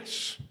do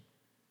this,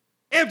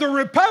 if the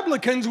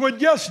Republicans would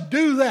just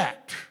do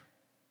that,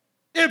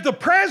 if the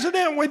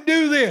president would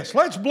do this,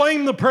 let's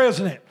blame the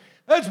president.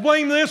 Let's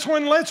blame this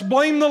one. Let's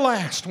blame the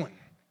last one.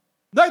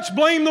 Let's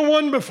blame the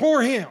one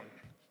before him.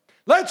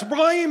 Let's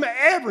blame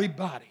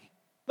everybody.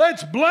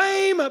 Let's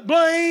blame.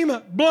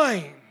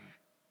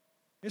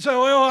 You say,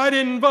 well, I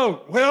didn't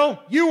vote.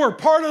 Well, you were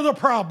part of the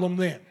problem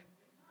then.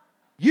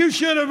 You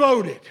should have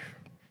voted.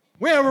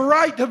 We have a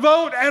right to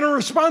vote and a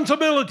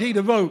responsibility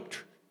to vote.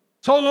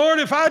 So, Lord,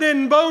 if I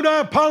didn't vote, I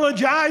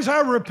apologize, I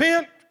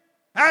repent,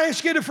 I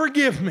ask you to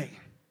forgive me.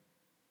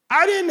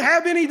 I didn't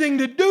have anything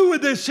to do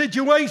with this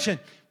situation,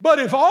 but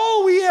if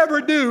all we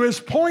ever do is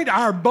point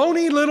our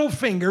bony little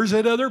fingers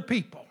at other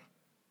people,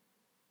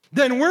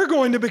 then we're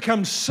going to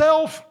become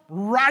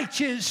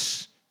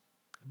self-righteous,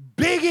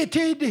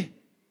 bigoted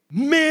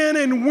men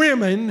and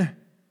women,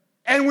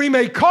 and we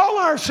may call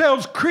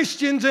ourselves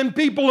Christians and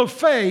people of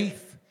faith,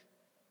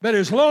 but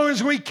as long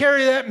as we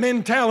carry that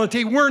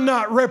mentality, we're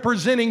not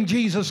representing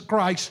Jesus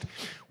Christ.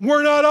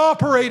 We're not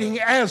operating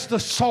as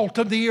the salt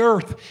of the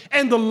earth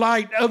and the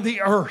light of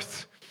the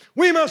earth.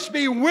 We must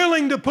be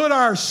willing to put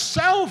our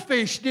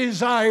selfish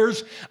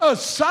desires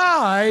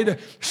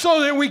aside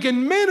so that we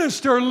can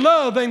minister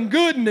love and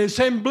goodness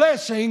and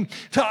blessing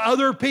to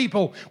other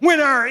people. When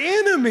our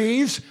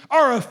enemies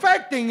are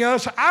affecting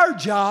us, our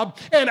job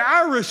and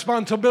our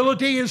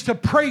responsibility is to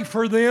pray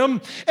for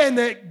them and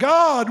that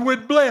God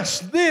would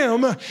bless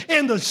them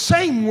in the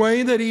same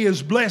way that He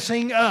is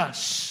blessing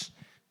us.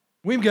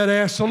 We've got to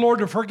ask the Lord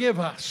to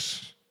forgive us.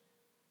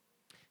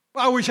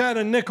 I wish I had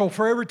a nickel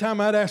for every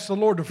time I'd ask the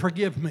Lord to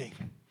forgive me.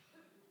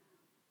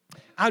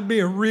 I'd be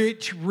a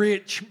rich,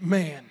 rich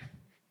man.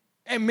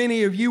 And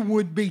many of you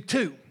would be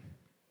too.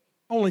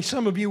 Only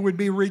some of you would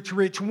be rich,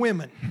 rich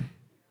women.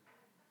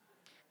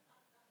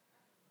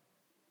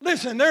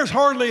 Listen, there's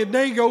hardly a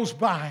day goes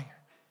by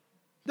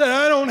that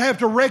I don't have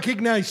to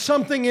recognize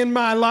something in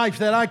my life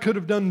that I could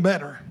have done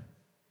better.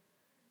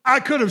 I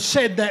could have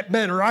said that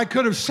better. I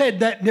could have said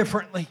that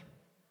differently.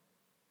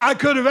 I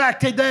could have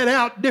acted that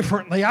out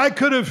differently. I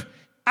could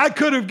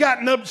have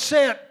gotten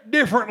upset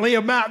differently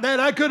about that.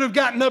 I could have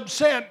gotten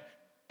upset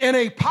in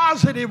a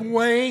positive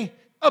way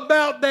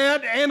about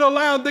that and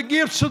allowed the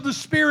gifts of the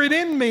Spirit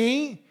in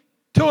me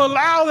to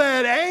allow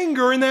that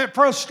anger and that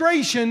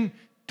frustration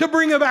to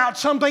bring about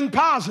something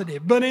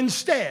positive. But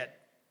instead,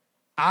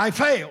 I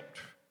failed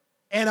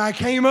and I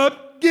came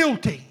up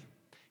guilty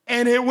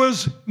and it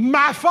was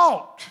my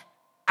fault.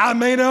 I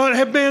may not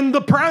have been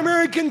the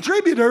primary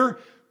contributor,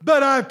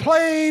 but I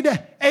played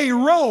a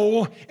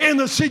role in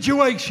the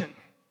situation.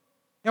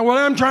 And what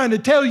I'm trying to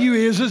tell you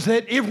is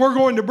that if we're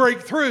going to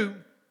break through,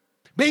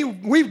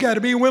 we've got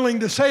to be willing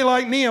to say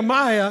like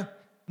Nehemiah,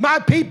 my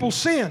people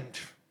sinned.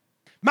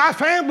 My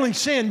family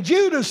sinned.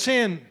 Judah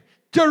sinned.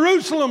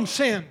 Jerusalem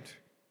sinned.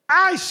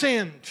 I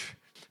sinned.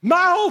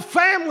 My whole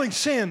family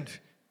sinned.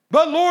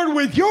 But Lord,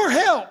 with your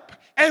help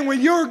and with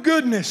your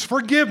goodness,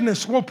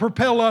 forgiveness will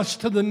propel us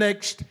to the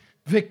next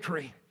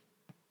victory.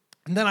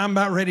 And then I'm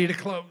about ready to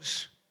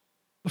close.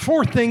 The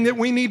fourth thing that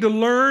we need to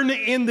learn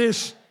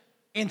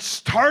in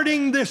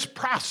starting this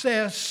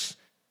process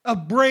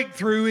of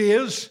breakthrough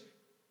is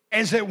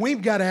that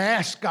we've got to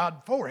ask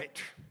God for it.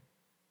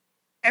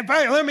 In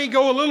fact, let me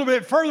go a little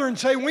bit further and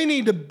say we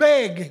need to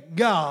beg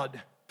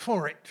God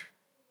for it.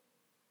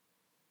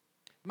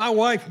 My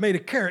wife made a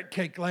carrot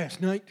cake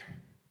last night.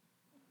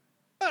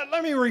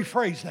 Let me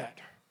rephrase that.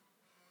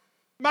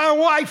 My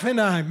wife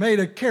and I made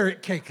a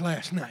carrot cake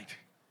last night.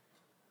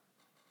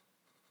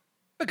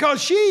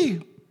 Because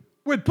she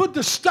would put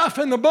the stuff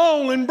in the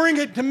bowl and bring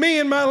it to me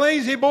in my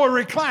lazy boy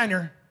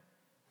recliner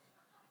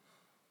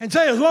and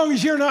say, as long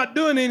as you're not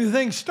doing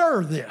anything,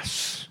 stir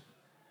this.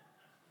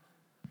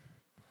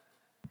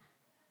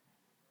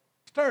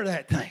 Stir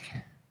that thing.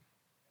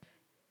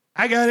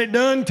 I got it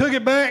done, took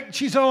it back.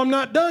 She said, oh, I'm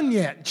not done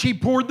yet. She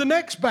poured the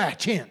next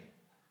batch in.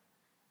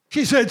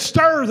 She said,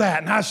 stir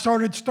that. And I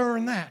started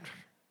stirring that.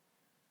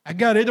 I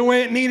got it the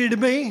way it needed to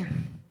be.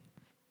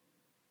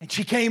 And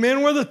she came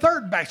in with a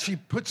third batch. She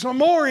put some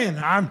more in.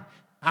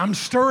 I'm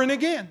stirring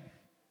again.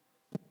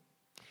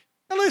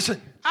 Now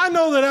listen, I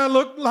know that I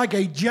look like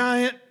a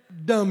giant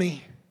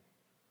dummy.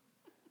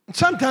 And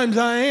sometimes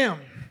I am.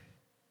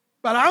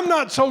 But I'm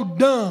not so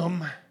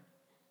dumb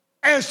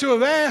as to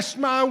have asked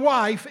my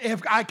wife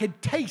if I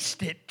could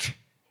taste it.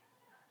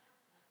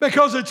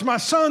 Because it's my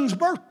son's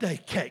birthday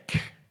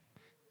cake.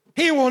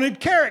 He wanted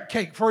carrot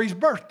cake for his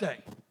birthday.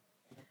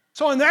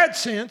 So in that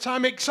sense,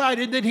 I'm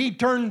excited that he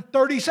turned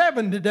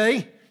 37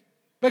 today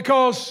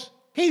because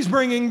he's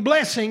bringing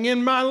blessing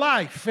in my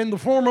life in the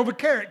form of a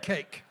carrot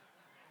cake.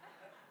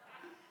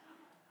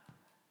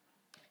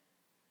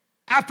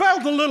 I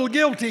felt a little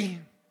guilty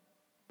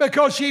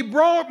because she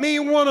brought me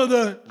one of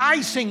the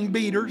icing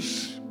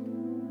beaters.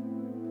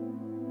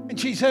 And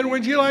she said,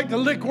 would you like to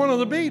lick one of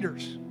the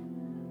beaters?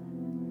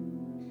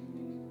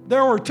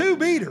 There were 2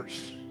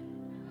 beaters.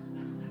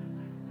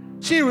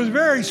 She was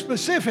very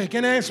specific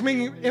and asked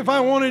me if I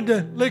wanted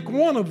to lick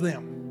one of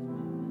them.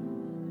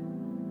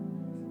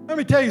 Let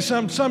me tell you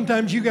something.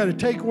 Sometimes you got to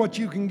take what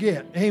you can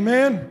get.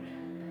 Amen?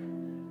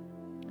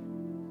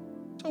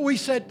 So we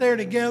sat there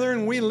together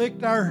and we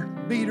licked our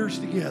beaters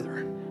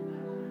together.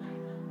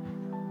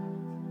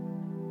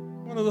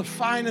 One of the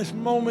finest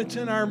moments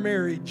in our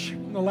marriage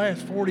in the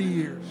last 40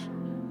 years.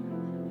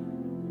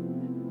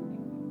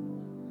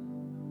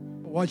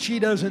 But what she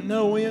doesn't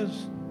know is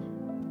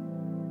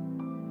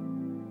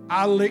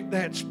I licked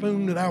that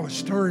spoon that I was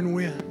stirring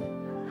with.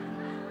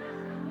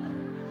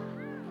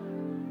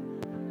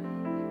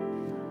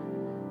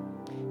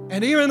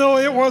 And even though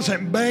it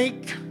wasn't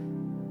baked,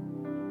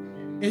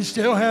 it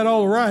still had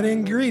all the right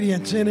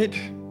ingredients in it.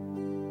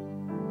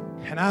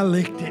 And I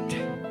licked it.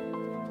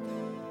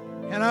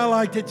 And I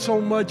liked it so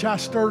much, I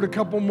stirred a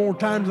couple more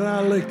times and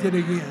I licked it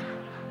again.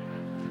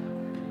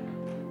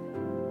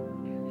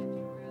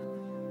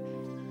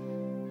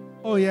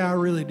 Oh yeah, I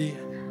really did.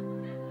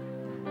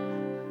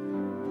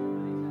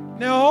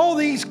 Now, all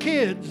these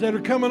kids that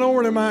are coming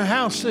over to my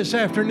house this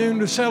afternoon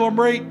to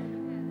celebrate,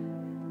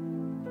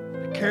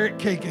 the carrot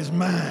cake is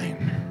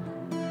mine.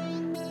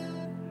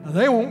 Now,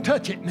 they won't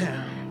touch it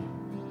now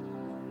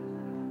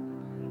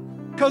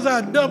because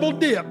I double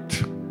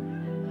dipped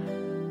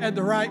at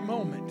the right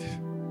moment.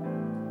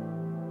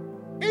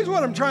 Here's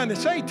what I'm trying to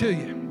say to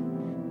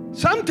you.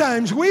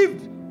 Sometimes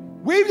we've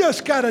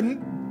just got to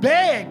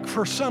beg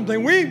for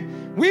something.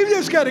 We've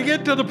just got to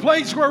get to the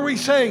place where we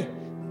say,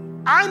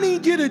 I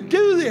need you to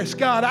do this,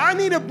 God. I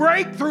need a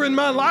breakthrough in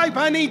my life.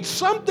 I need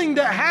something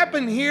to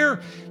happen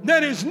here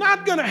that is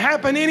not going to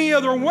happen any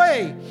other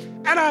way.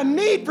 And I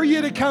need for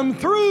you to come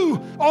through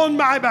on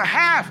my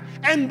behalf.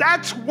 And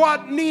that's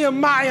what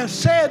Nehemiah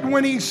said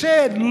when he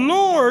said,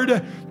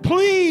 Lord,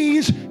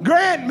 please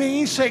grant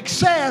me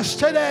success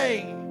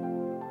today.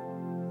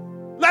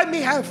 Let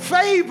me have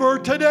favor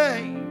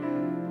today.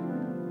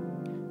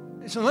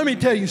 So let me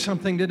tell you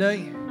something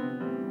today.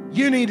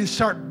 You need to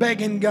start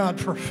begging God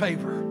for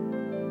favor.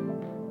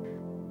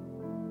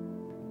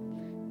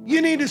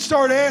 You need to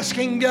start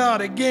asking God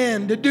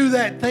again to do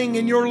that thing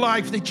in your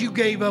life that you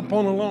gave up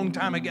on a long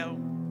time ago.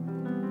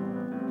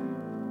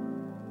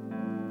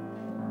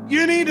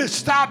 You need to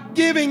stop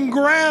giving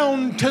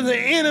ground to the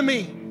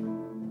enemy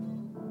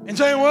and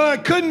saying, well, I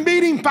couldn't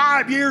beat him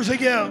 5 years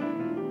ago.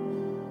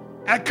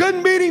 I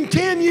couldn't beat him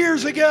 10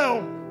 years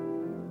ago.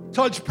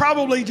 So it's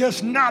probably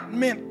just not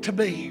meant to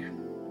be.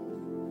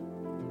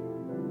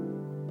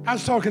 I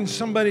was talking to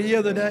somebody the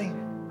other day.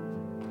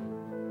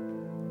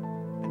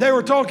 They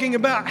were talking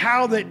about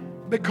how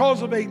that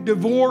because of a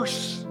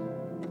divorce,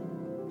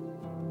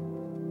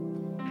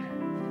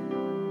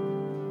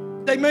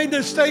 they made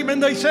this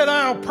statement. They said,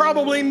 I'll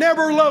probably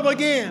never love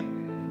again.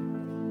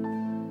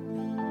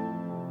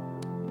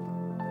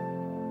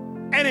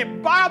 And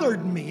it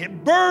bothered me.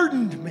 It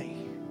burdened me.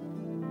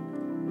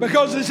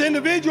 Because this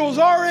individual's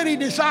already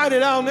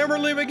decided I'll never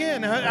live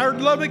again or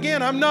love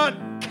again. I'm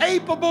not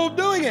capable of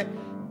doing it.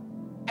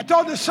 I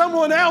talked to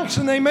someone else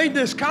and they made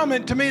this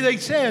comment to me. They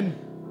said,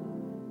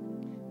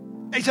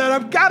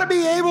 I've got to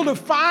be able to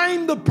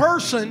find the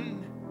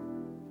person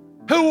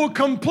who will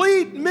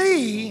complete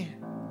me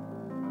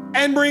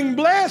and bring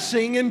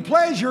blessing and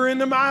pleasure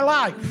into my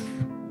life.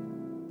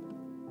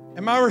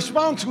 And my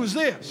response was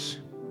this: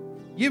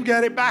 you've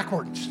got it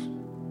backwards.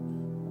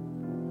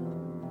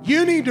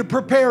 You need to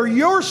prepare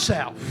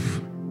yourself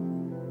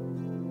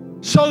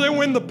so that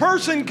when the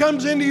person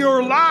comes into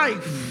your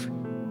life,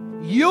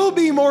 you'll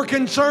be more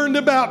concerned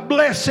about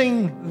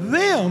blessing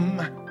them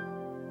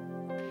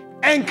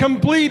and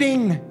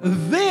completing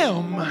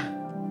them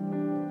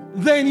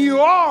than you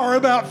are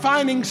about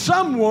finding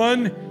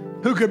someone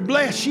who could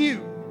bless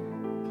you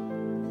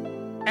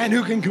and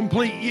who can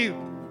complete you.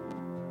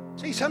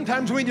 See,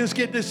 sometimes we just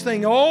get this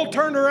thing all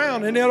turned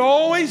around, and it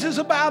always is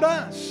about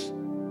us.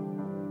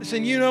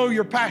 Listen, you know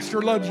your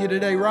pastor loves you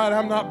today, right?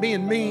 I'm not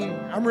being mean.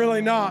 I'm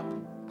really not.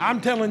 I'm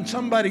telling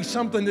somebody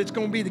something that's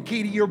going to be the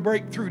key to your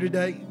breakthrough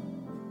today.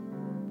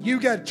 You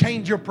got to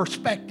change your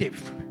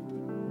perspective.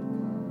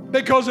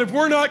 Because if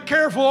we're not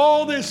careful,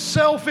 all this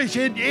selfish,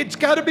 it's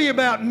got to be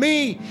about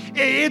me.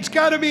 It's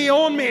got to be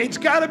on me. It's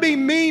got to be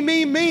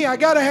me. I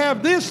got to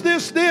have this.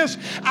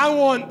 I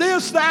want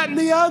this, that, and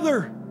the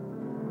other.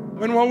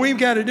 When what we've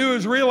got to do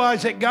is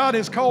realize that God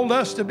has called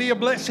us to be a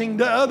blessing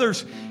to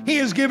others. He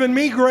has given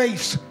me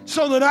grace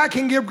so that I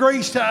can give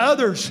grace to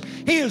others.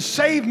 He has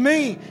saved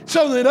me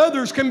so that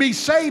others can be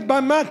saved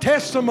by my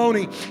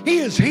testimony. He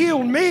has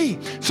healed me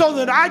so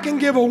that I can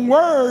give a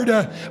word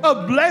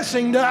of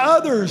blessing to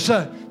others.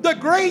 The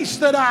grace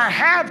that I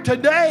have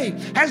today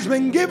has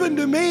been given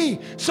to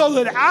me so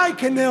that I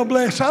can now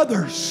bless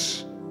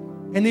others.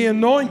 And the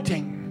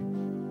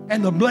anointing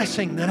and the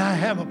blessing that I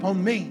have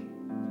upon me.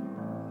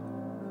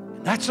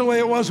 That's the way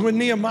it was with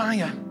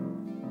Nehemiah.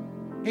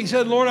 He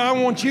said, Lord, I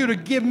want you to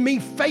give me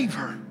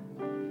favor.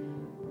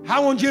 I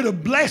want you to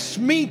bless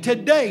me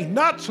today,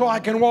 not so I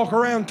can walk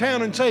around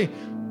town and say,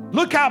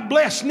 look how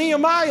blessed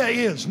Nehemiah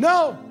is.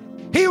 No,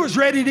 he was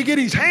ready to get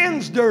his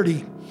hands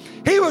dirty.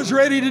 He was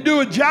ready to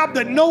do a job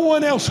that no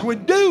one else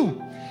would do.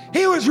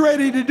 He was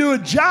ready to do a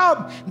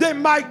job that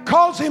might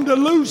cause him to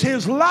lose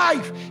his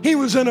life. He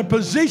was in a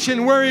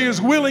position where he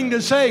was willing to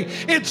say,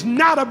 it's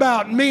not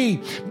about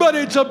me, but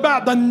it's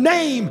about the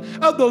name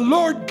of the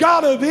Lord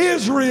God of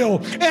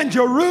Israel and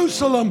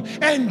Jerusalem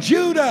and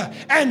Judah,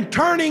 and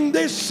turning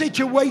this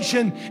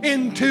situation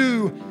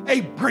into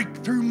a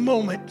breakthrough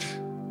moment.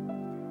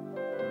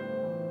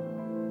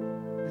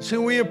 And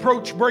so we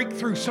approach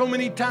breakthrough so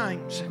many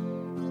times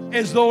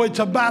as though it's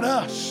about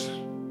us.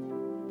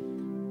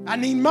 I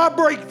need my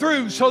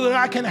breakthrough so that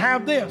I can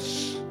have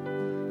this.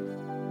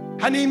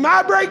 I need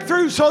my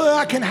breakthrough so that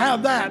I can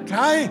have that.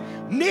 I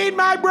need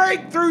my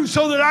breakthrough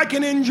so that I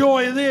can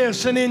enjoy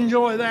this and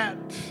enjoy that.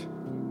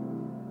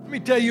 Let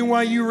me tell you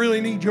why you really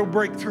need your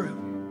breakthrough.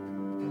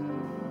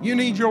 You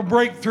need your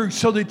breakthrough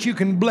so that you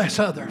can bless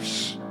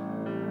others,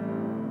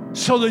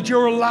 so that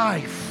your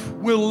life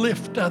will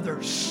lift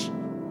others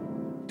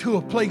to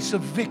a place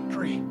of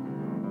victory.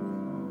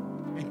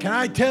 And can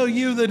I tell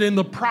you that in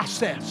the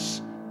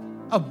process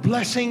of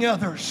blessing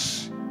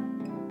others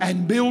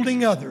and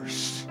building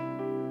others,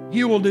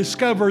 you will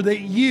discover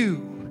that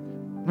you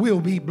will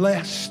be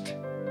blessed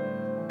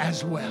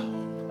as well.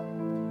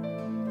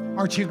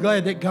 Aren't you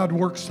glad that God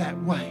works that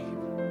way?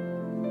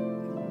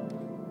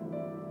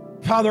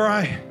 Father,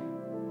 I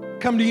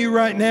come to you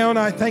right now and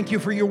I thank you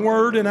for your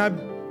word, and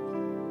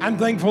I'm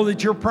thankful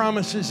that your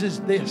promise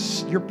is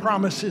this,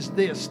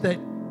 that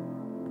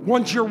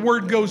once your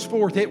word goes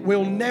forth, it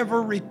will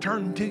never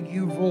return to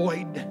you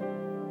void,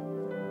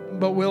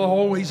 but will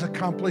always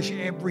accomplish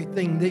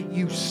everything that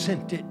you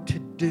sent it to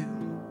do.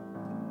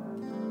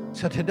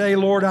 So today,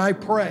 Lord, I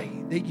pray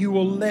that you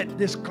will let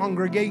this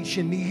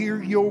congregation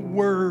hear your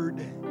word,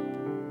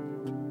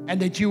 and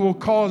that you will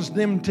cause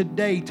them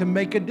today to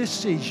make a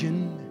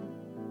decision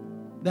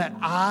that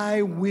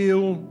I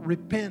will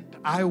repent,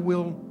 I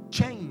will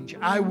change,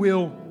 I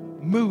will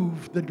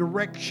move the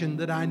direction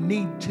that I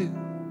need to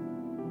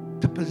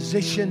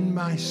position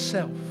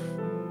myself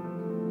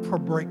for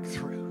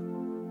breakthrough.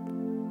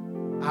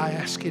 I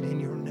ask it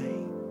in your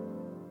name.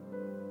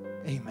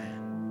 Amen.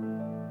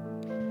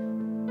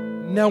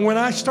 Now, when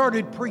I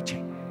started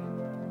preaching,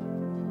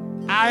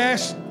 I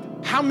asked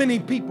how many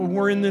people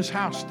were in this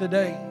house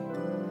today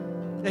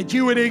that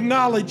you would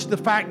acknowledge the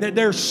fact that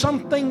there's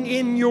something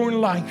in your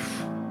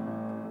life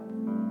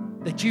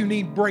that you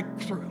need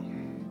breakthrough.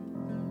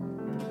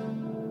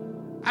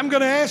 I'm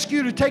going to ask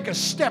you to take a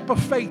step of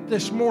faith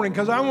this morning,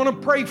 because I want to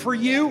pray for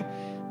you.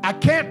 I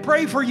can't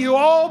pray for you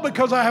all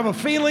because I have a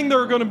feeling there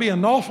are going to be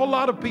an awful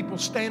lot of people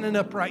standing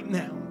up right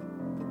now.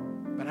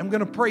 But I'm going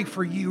to pray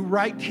for you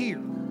right here,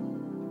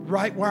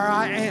 right where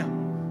I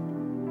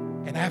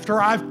am. And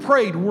after I've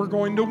prayed, we're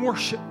going to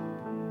worship.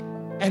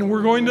 And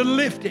we're going to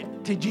lift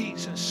it to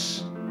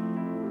Jesus.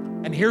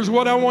 And here's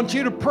what I want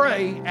you to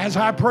pray as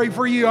I pray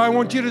for you. I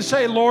want you to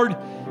say, Lord,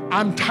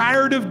 I'm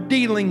tired of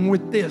dealing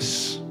with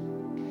this.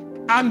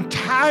 I'm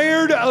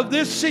tired of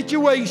this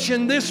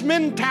situation, this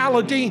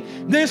mentality,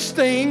 this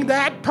thing,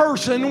 that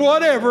person,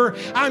 whatever.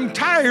 I'm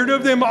tired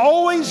of them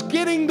always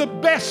getting the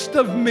best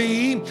of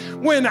me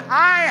when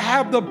I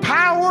have the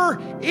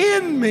power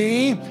in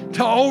me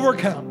to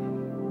overcome.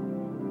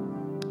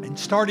 And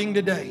starting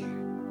today,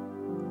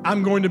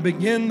 I'm going to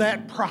begin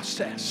that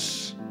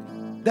process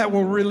that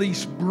will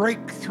release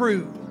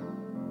breakthrough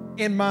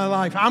in my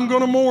life. I'm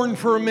going to mourn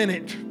for a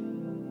minute.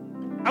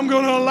 I'm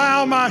going to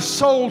allow my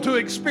soul to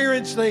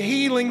experience the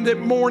healing that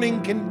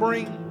mourning can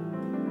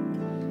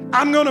bring.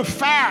 I'm going to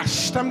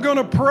fast. I'm going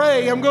to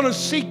pray. I'm going to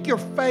seek your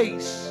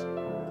face.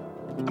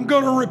 I'm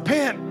going to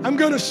repent. I'm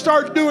going to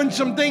start doing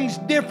some things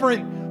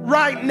different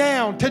right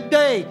now,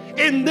 today,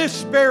 in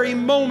this very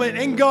moment.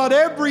 And God,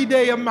 every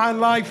day of my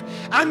life,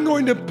 I'm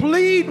going to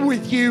plead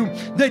with you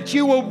that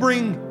you will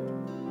bring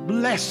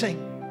blessing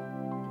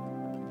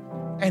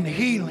and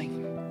healing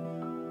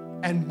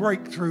and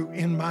breakthrough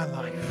in my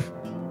life.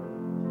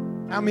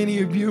 How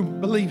many of you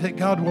believe that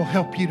God will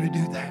help you to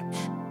do that?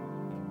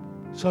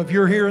 So if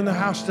you're here in the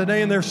house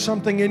today and there's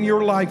something in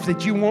your life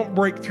that you want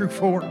breakthrough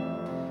for,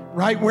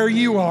 right where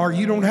you are,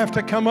 you don't have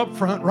to come up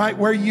front, right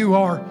where you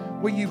are,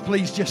 will you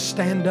please just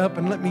stand up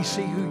and let me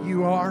see who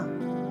you are?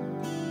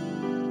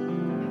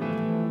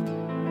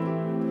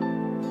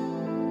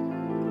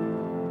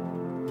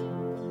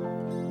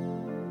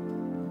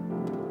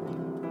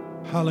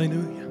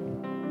 Hallelujah.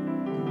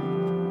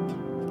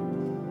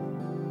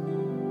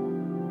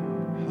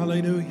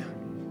 Hallelujah.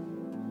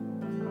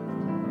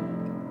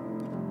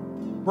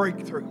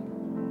 Breakthrough.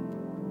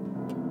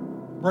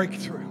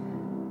 Breakthrough.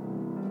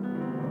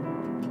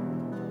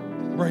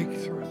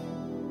 Breakthrough.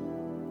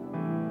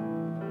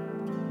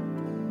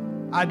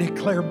 I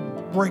declare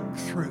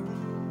breakthrough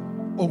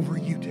over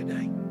you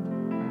today.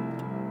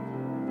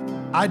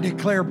 I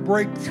declare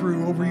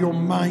breakthrough over your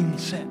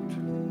mindset.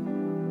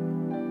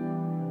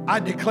 I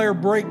declare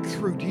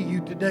breakthrough to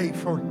you today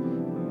for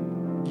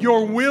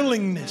your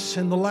willingness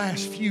in the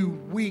last few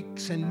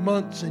weeks and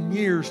months and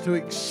years to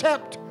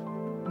accept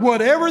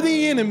whatever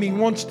the enemy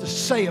wants to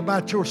say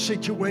about your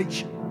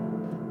situation.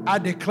 I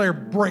declare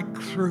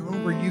breakthrough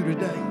over you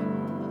today.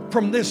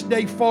 From this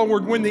day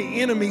forward, when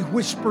the enemy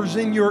whispers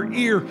in your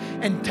ear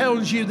and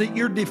tells you that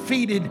you're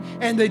defeated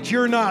and that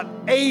you're not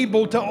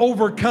able to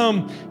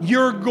overcome,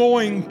 you're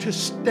going to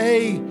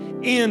stay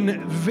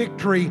in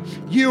victory.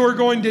 You are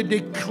going to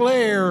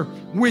declare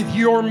with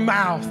your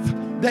mouth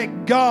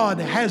that God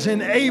has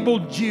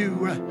enabled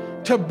you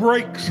to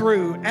break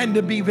through and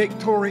to be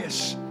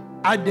victorious.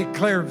 I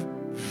declare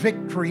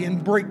victory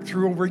and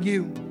breakthrough over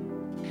you.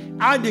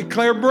 I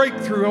declare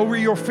breakthrough over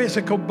your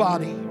physical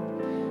body,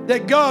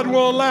 that God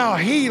will allow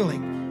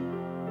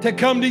healing to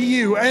come to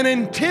you. And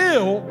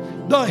until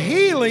the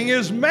healing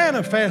is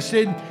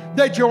manifested,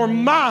 that your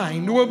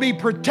mind will be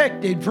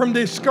protected from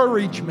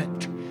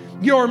discouragement.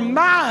 Your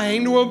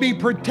mind will be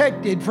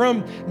protected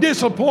from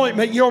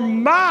disappointment. Your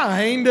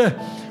mind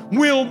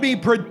will be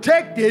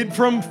protected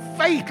from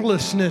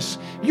faithlessness.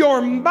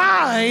 Your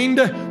mind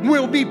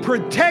will be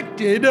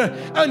protected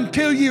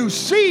until you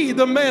see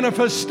the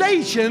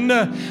manifestation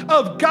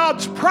of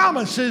God's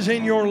promises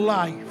in your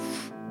life.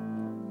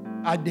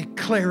 I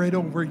declare it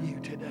over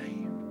you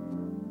today.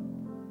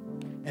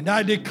 And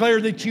I declare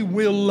that you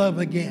will love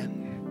again.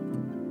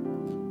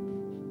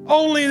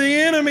 Only the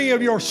enemy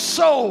of your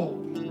soul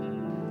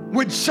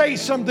would say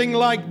something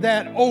like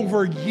that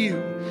over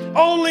you.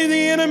 Only the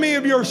enemy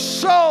of your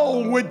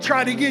soul would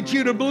try to get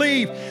you to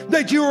believe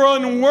that you are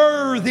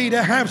unworthy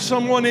to have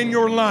someone in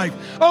your life.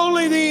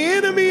 Only the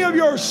enemy of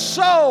your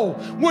soul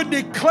would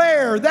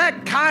declare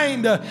that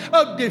kind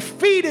of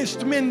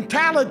defeatist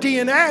mentality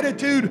and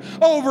attitude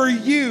over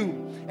you.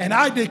 And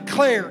I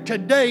declare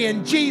today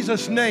in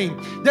Jesus'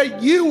 name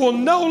that you will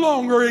no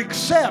longer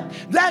accept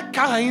that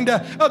kind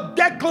of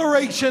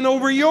declaration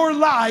over your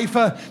life,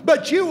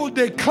 but you will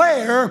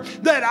declare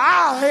that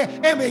I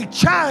am a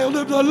child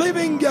of the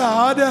living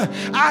God.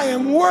 I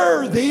am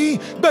worthy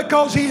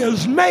because He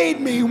has made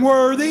me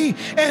worthy,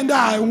 and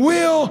I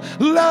will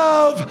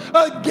love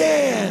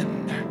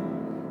again.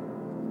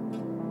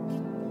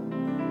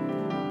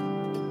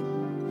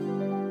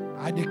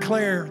 I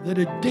declare that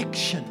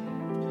addiction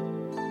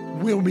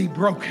will be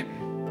broken.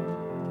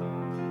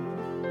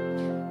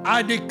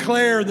 I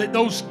declare that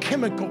those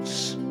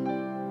chemicals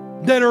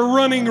that are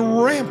running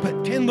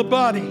rampant in the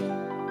body,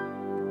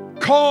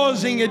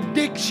 causing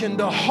addiction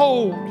to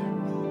hold,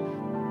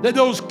 that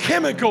those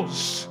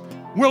chemicals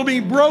will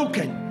be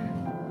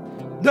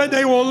broken, that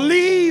they will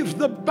leave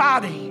the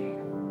body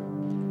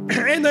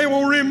and they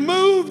will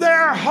remove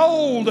their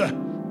hold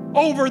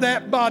over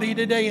that body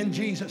today in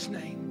Jesus'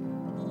 name.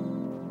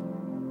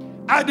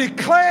 I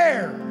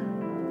declare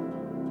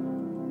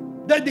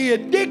that the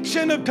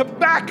addiction of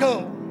tobacco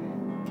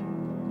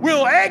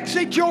will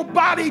exit your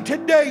body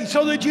today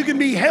so that you can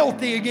be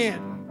healthy again,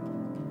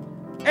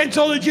 and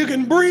so that you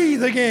can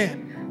breathe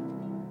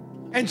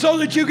again, and so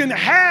that you can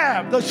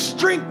have the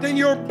strength in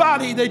your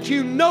body that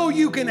you know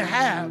you can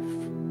have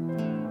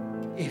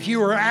if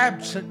you are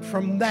absent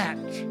from that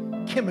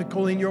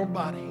chemical in your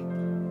body.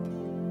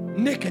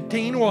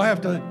 Nicotine will have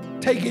to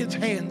take its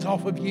hands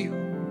off of you,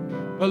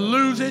 but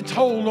lose its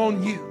hold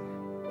on you.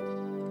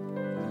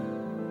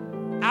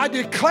 I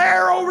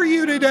declare over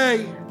you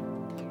today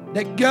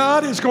that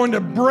God is going to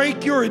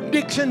break your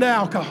addiction to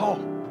alcohol.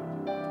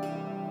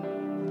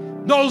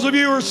 Those of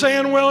you who are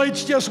saying, well,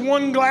 it's just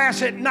one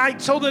glass at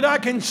night so that I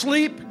can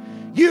sleep.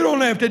 You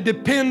don't have to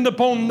depend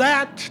upon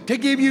that to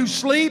give you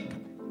sleep.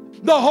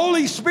 The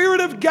Holy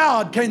Spirit of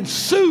God can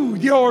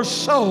soothe your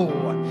soul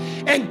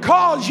and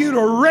cause you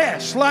to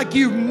rest like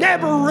you've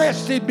never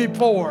rested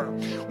before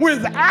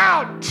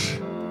without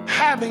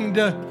having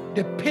to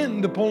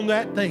depend upon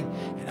that thing.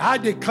 And I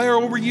declare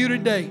over you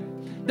today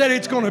that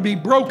it's going to be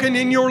broken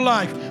in your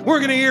life. We're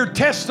going to hear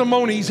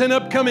testimonies in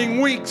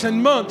upcoming weeks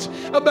and months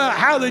about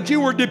how that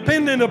you were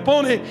dependent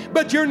upon it,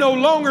 but you're no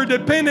longer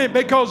dependent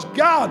because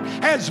God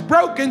has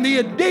broken the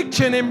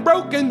addiction and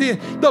broken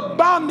the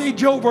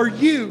bondage over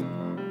you.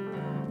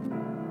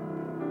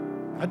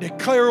 I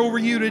declare over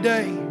you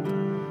today,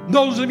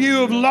 those of you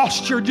who have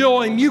lost your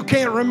joy and you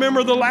can't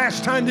remember the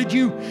last time that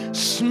you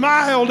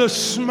smiled a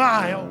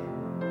smile,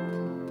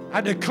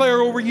 I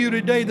declare over you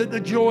today that the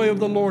joy of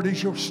the Lord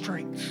is your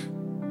strength.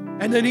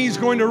 And that He's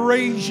going to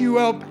raise you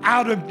up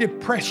out of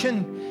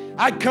depression.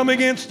 I come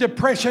against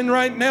depression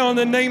right now in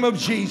the name of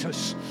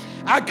Jesus.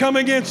 I come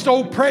against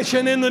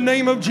oppression in the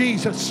name of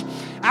Jesus.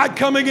 I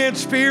come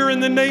against fear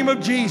in the name of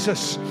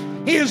Jesus.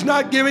 He has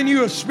not given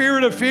you a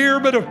spirit of fear,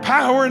 but of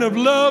power and of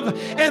love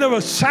and of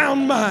a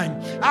sound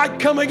mind. I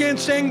come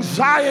against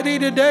anxiety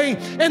today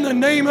in the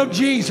name of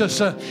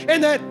Jesus.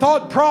 And that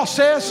thought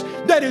process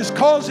that is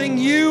causing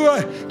you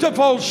to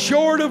fall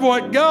short of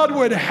what God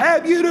would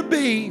have you to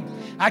be,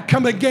 I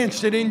come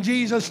against it in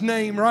Jesus'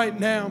 name right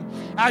now.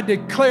 I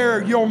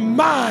declare your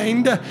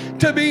mind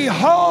to be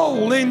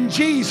whole in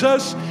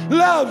Jesus'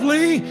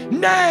 lovely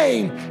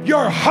name.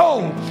 You're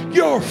whole.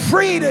 You're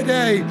free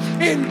today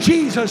in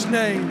Jesus'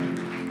 name.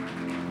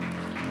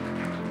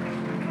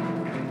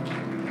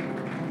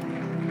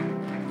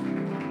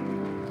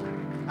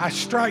 I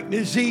strike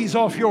disease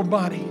off your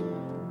body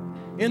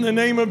in the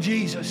name of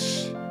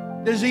Jesus.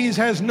 Disease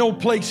has no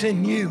place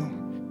in you.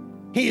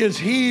 He has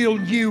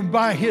healed you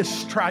by His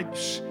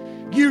stripes.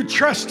 You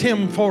trust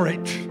Him for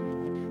it.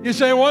 You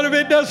say, what if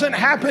it doesn't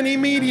happen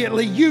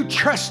immediately? You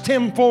trust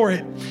Him for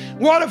it.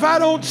 What if I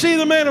don't see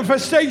the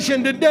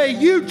manifestation today?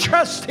 You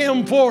trust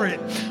Him for it.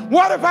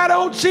 What if I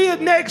don't see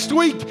it next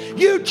week?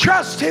 You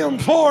trust Him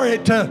for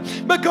it.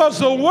 Because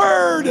the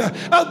word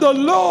of the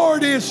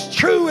Lord is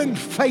true and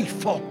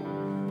faithful.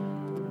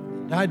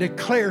 And I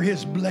declare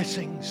His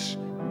blessings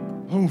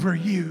over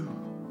you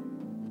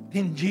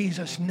in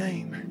Jesus'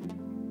 name.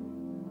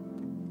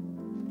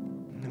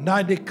 And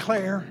I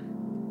declare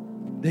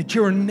that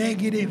your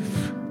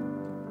negative,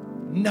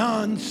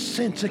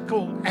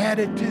 nonsensical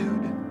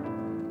attitude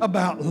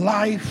about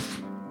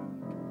life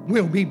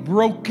will be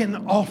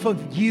broken off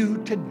of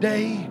you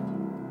today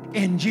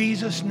in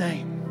Jesus'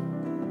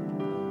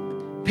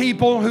 name.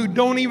 People who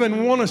don't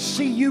even want to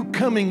see you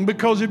coming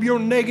because of your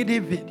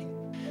negativity,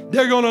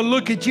 they're going to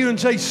look at you and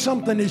say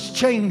something has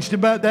changed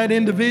about that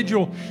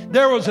individual.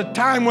 There was a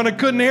time when I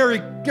couldn't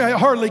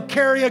hardly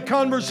carry a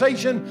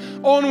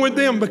conversation on with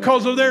them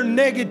because of their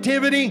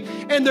negativity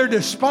and their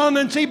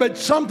despondency, but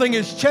something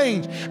has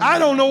changed. I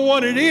don't know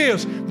what it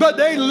is, but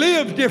they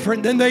live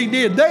different than they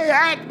did. They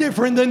act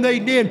different than they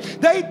did.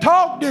 They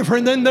talk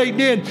different than they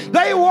did.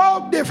 They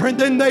walk different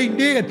than they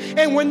did.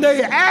 And when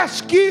they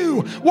ask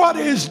you what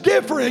is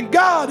different,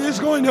 God is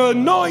going to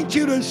anoint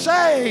you to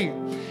say,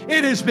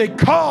 it is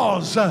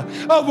because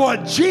of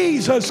what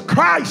Jesus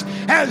Christ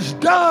has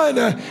done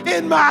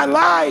in my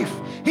life.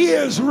 He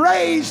has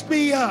raised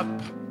me up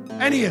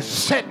and He has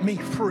set me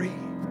free.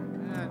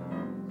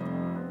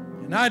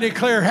 And I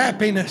declare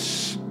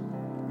happiness.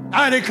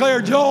 I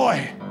declare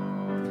joy.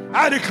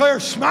 I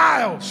declare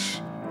smiles.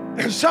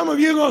 And some of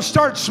you are going to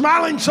start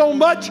smiling so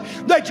much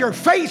that your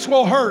face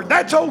will hurt.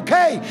 That's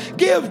okay.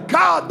 Give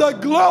God the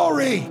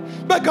glory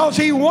because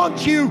He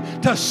wants you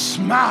to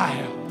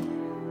smile.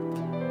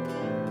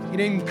 He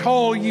didn't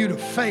call you to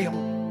fail.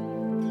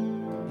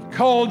 He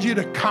called you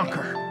to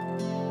conquer.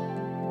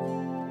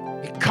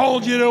 He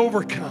called you to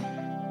overcome.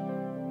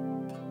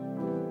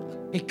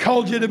 He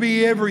called you to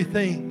be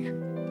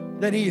everything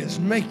that He is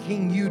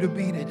making you to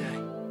be today.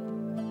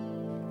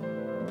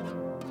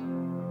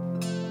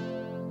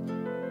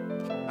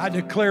 I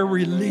declare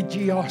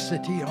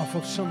religiosity off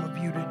of some of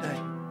you today.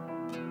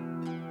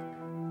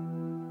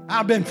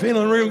 I've been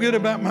feeling real good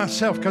about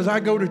myself because I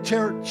go to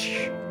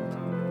church.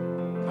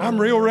 I'm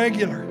real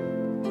regular.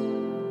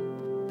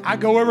 I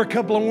go every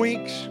couple of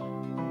weeks.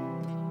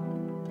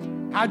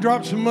 I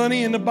drop some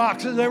money in the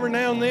boxes every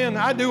now and then.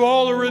 I do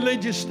all the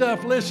religious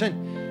stuff.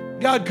 Listen,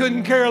 God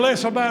couldn't care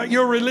less about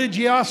your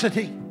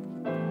religiosity.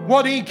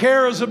 What He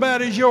cares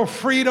about is your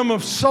freedom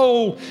of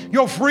soul,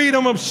 your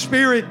freedom of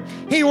spirit.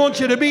 He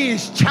wants you to be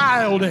His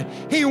child.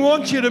 He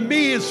wants you to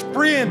be His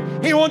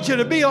friend. He wants you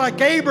to be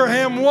like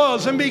Abraham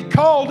was and be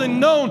called and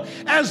known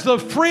as the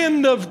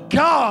friend of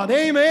God.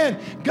 Amen.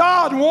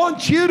 God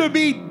wants you to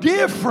be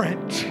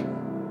different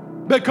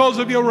because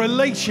of your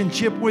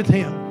relationship with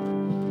Him.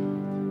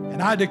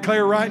 And I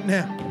declare right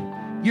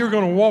now, you're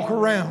going to walk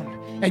around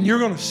and you're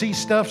going to see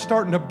stuff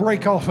starting to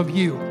break off of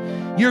you.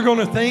 You're going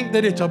to think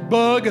that it's a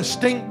bug, a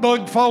stink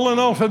bug falling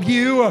off of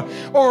you,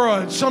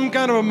 or some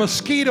kind of a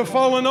mosquito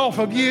falling off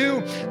of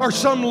you, or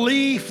some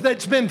leaf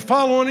that's been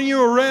following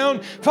you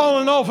around,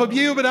 falling off of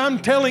you. But I'm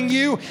telling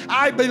you,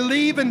 I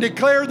believe and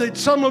declare that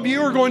some of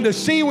you are going to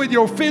see with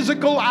your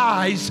physical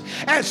eyes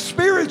as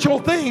spiritual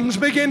things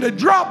begin to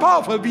drop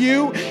off of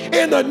you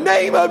in the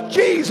name of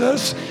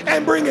Jesus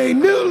and bring a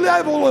new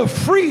level of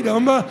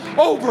freedom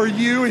over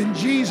you in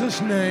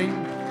Jesus'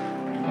 name.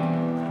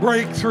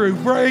 Breakthrough,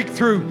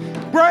 breakthrough,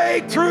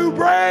 breakthrough,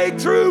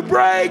 breakthrough,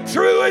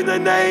 breakthrough in the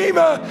name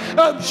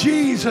of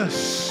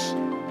Jesus.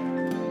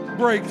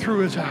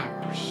 Breakthrough is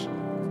ours.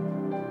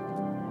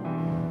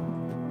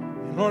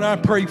 And Lord, I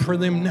pray for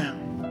them now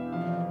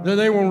that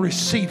they will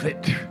receive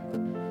it.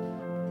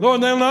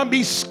 Lord, they'll not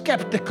be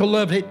skeptical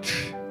of it,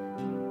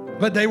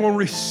 but they will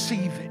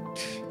receive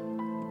it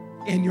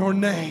in your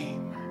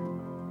name.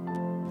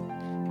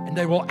 And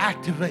they will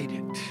activate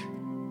it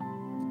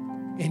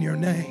in your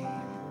name.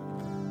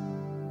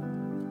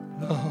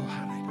 Oh,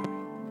 hallelujah.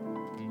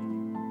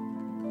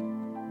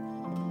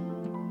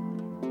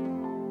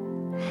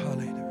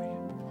 Hallelujah.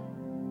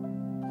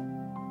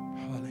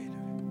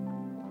 Hallelujah.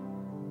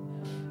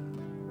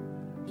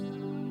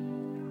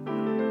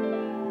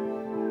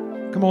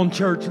 Come on,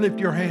 church,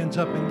 lift your hands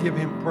up and give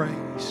Him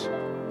praise.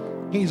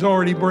 He's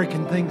already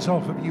breaking things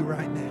off of you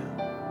right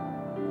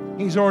now.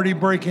 He's already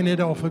breaking it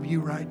off of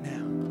you right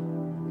now.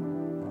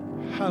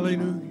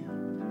 Hallelujah.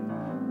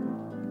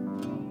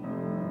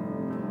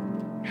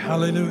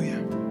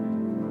 Hallelujah.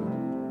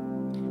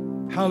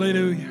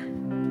 Hallelujah.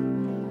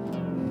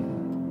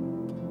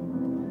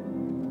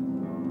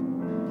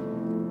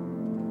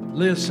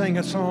 Liz sang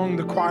a song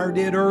the choir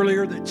did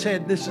earlier that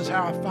said, "This is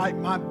how I fight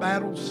my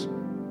battles."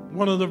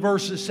 One of the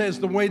verses says,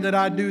 "The way that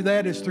I do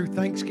that is through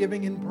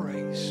thanksgiving and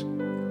praise."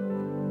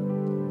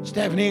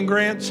 Stephanie and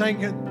Grant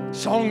sang a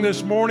song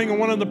this morning, and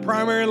one of the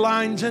primary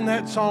lines in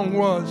that song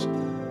was,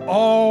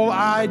 "All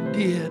I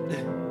did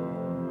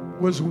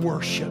was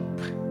worship."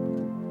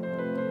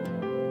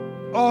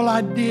 All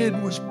I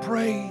did was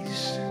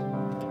praise.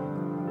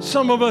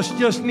 Some of us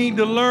just need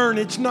to learn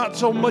it's not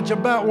so much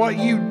about what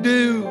you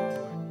do.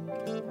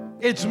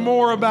 It's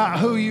more about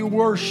who you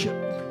worship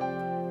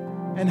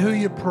and who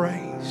you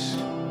praise.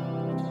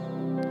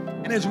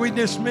 And as we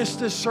dismiss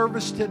this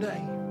service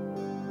today,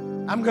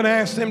 I'm going to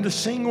ask them to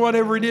sing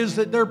whatever it is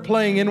that they're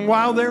playing. And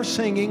while they're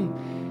singing,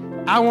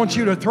 I want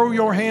you to throw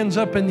your hands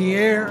up in the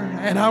air,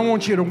 and I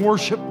want you to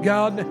worship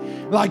God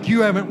like you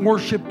haven't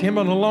worshiped Him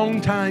in a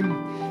long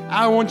time.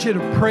 I want you to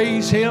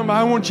praise Him.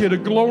 I want you to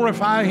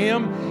glorify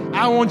Him.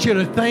 I want you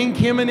to thank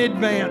Him in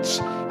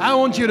advance. I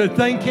want you to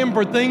thank Him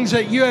for things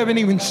that you haven't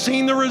even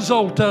seen the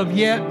result of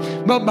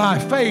yet, but by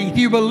faith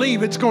you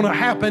believe it's going to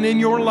happen in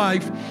your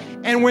life.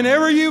 And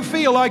whenever you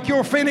feel like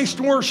you're finished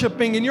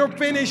worshiping and you're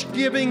finished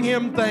giving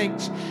Him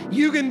thanks,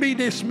 you can be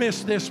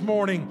dismissed this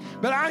morning.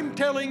 But I'm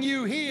telling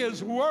you, He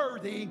is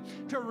worthy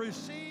to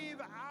receive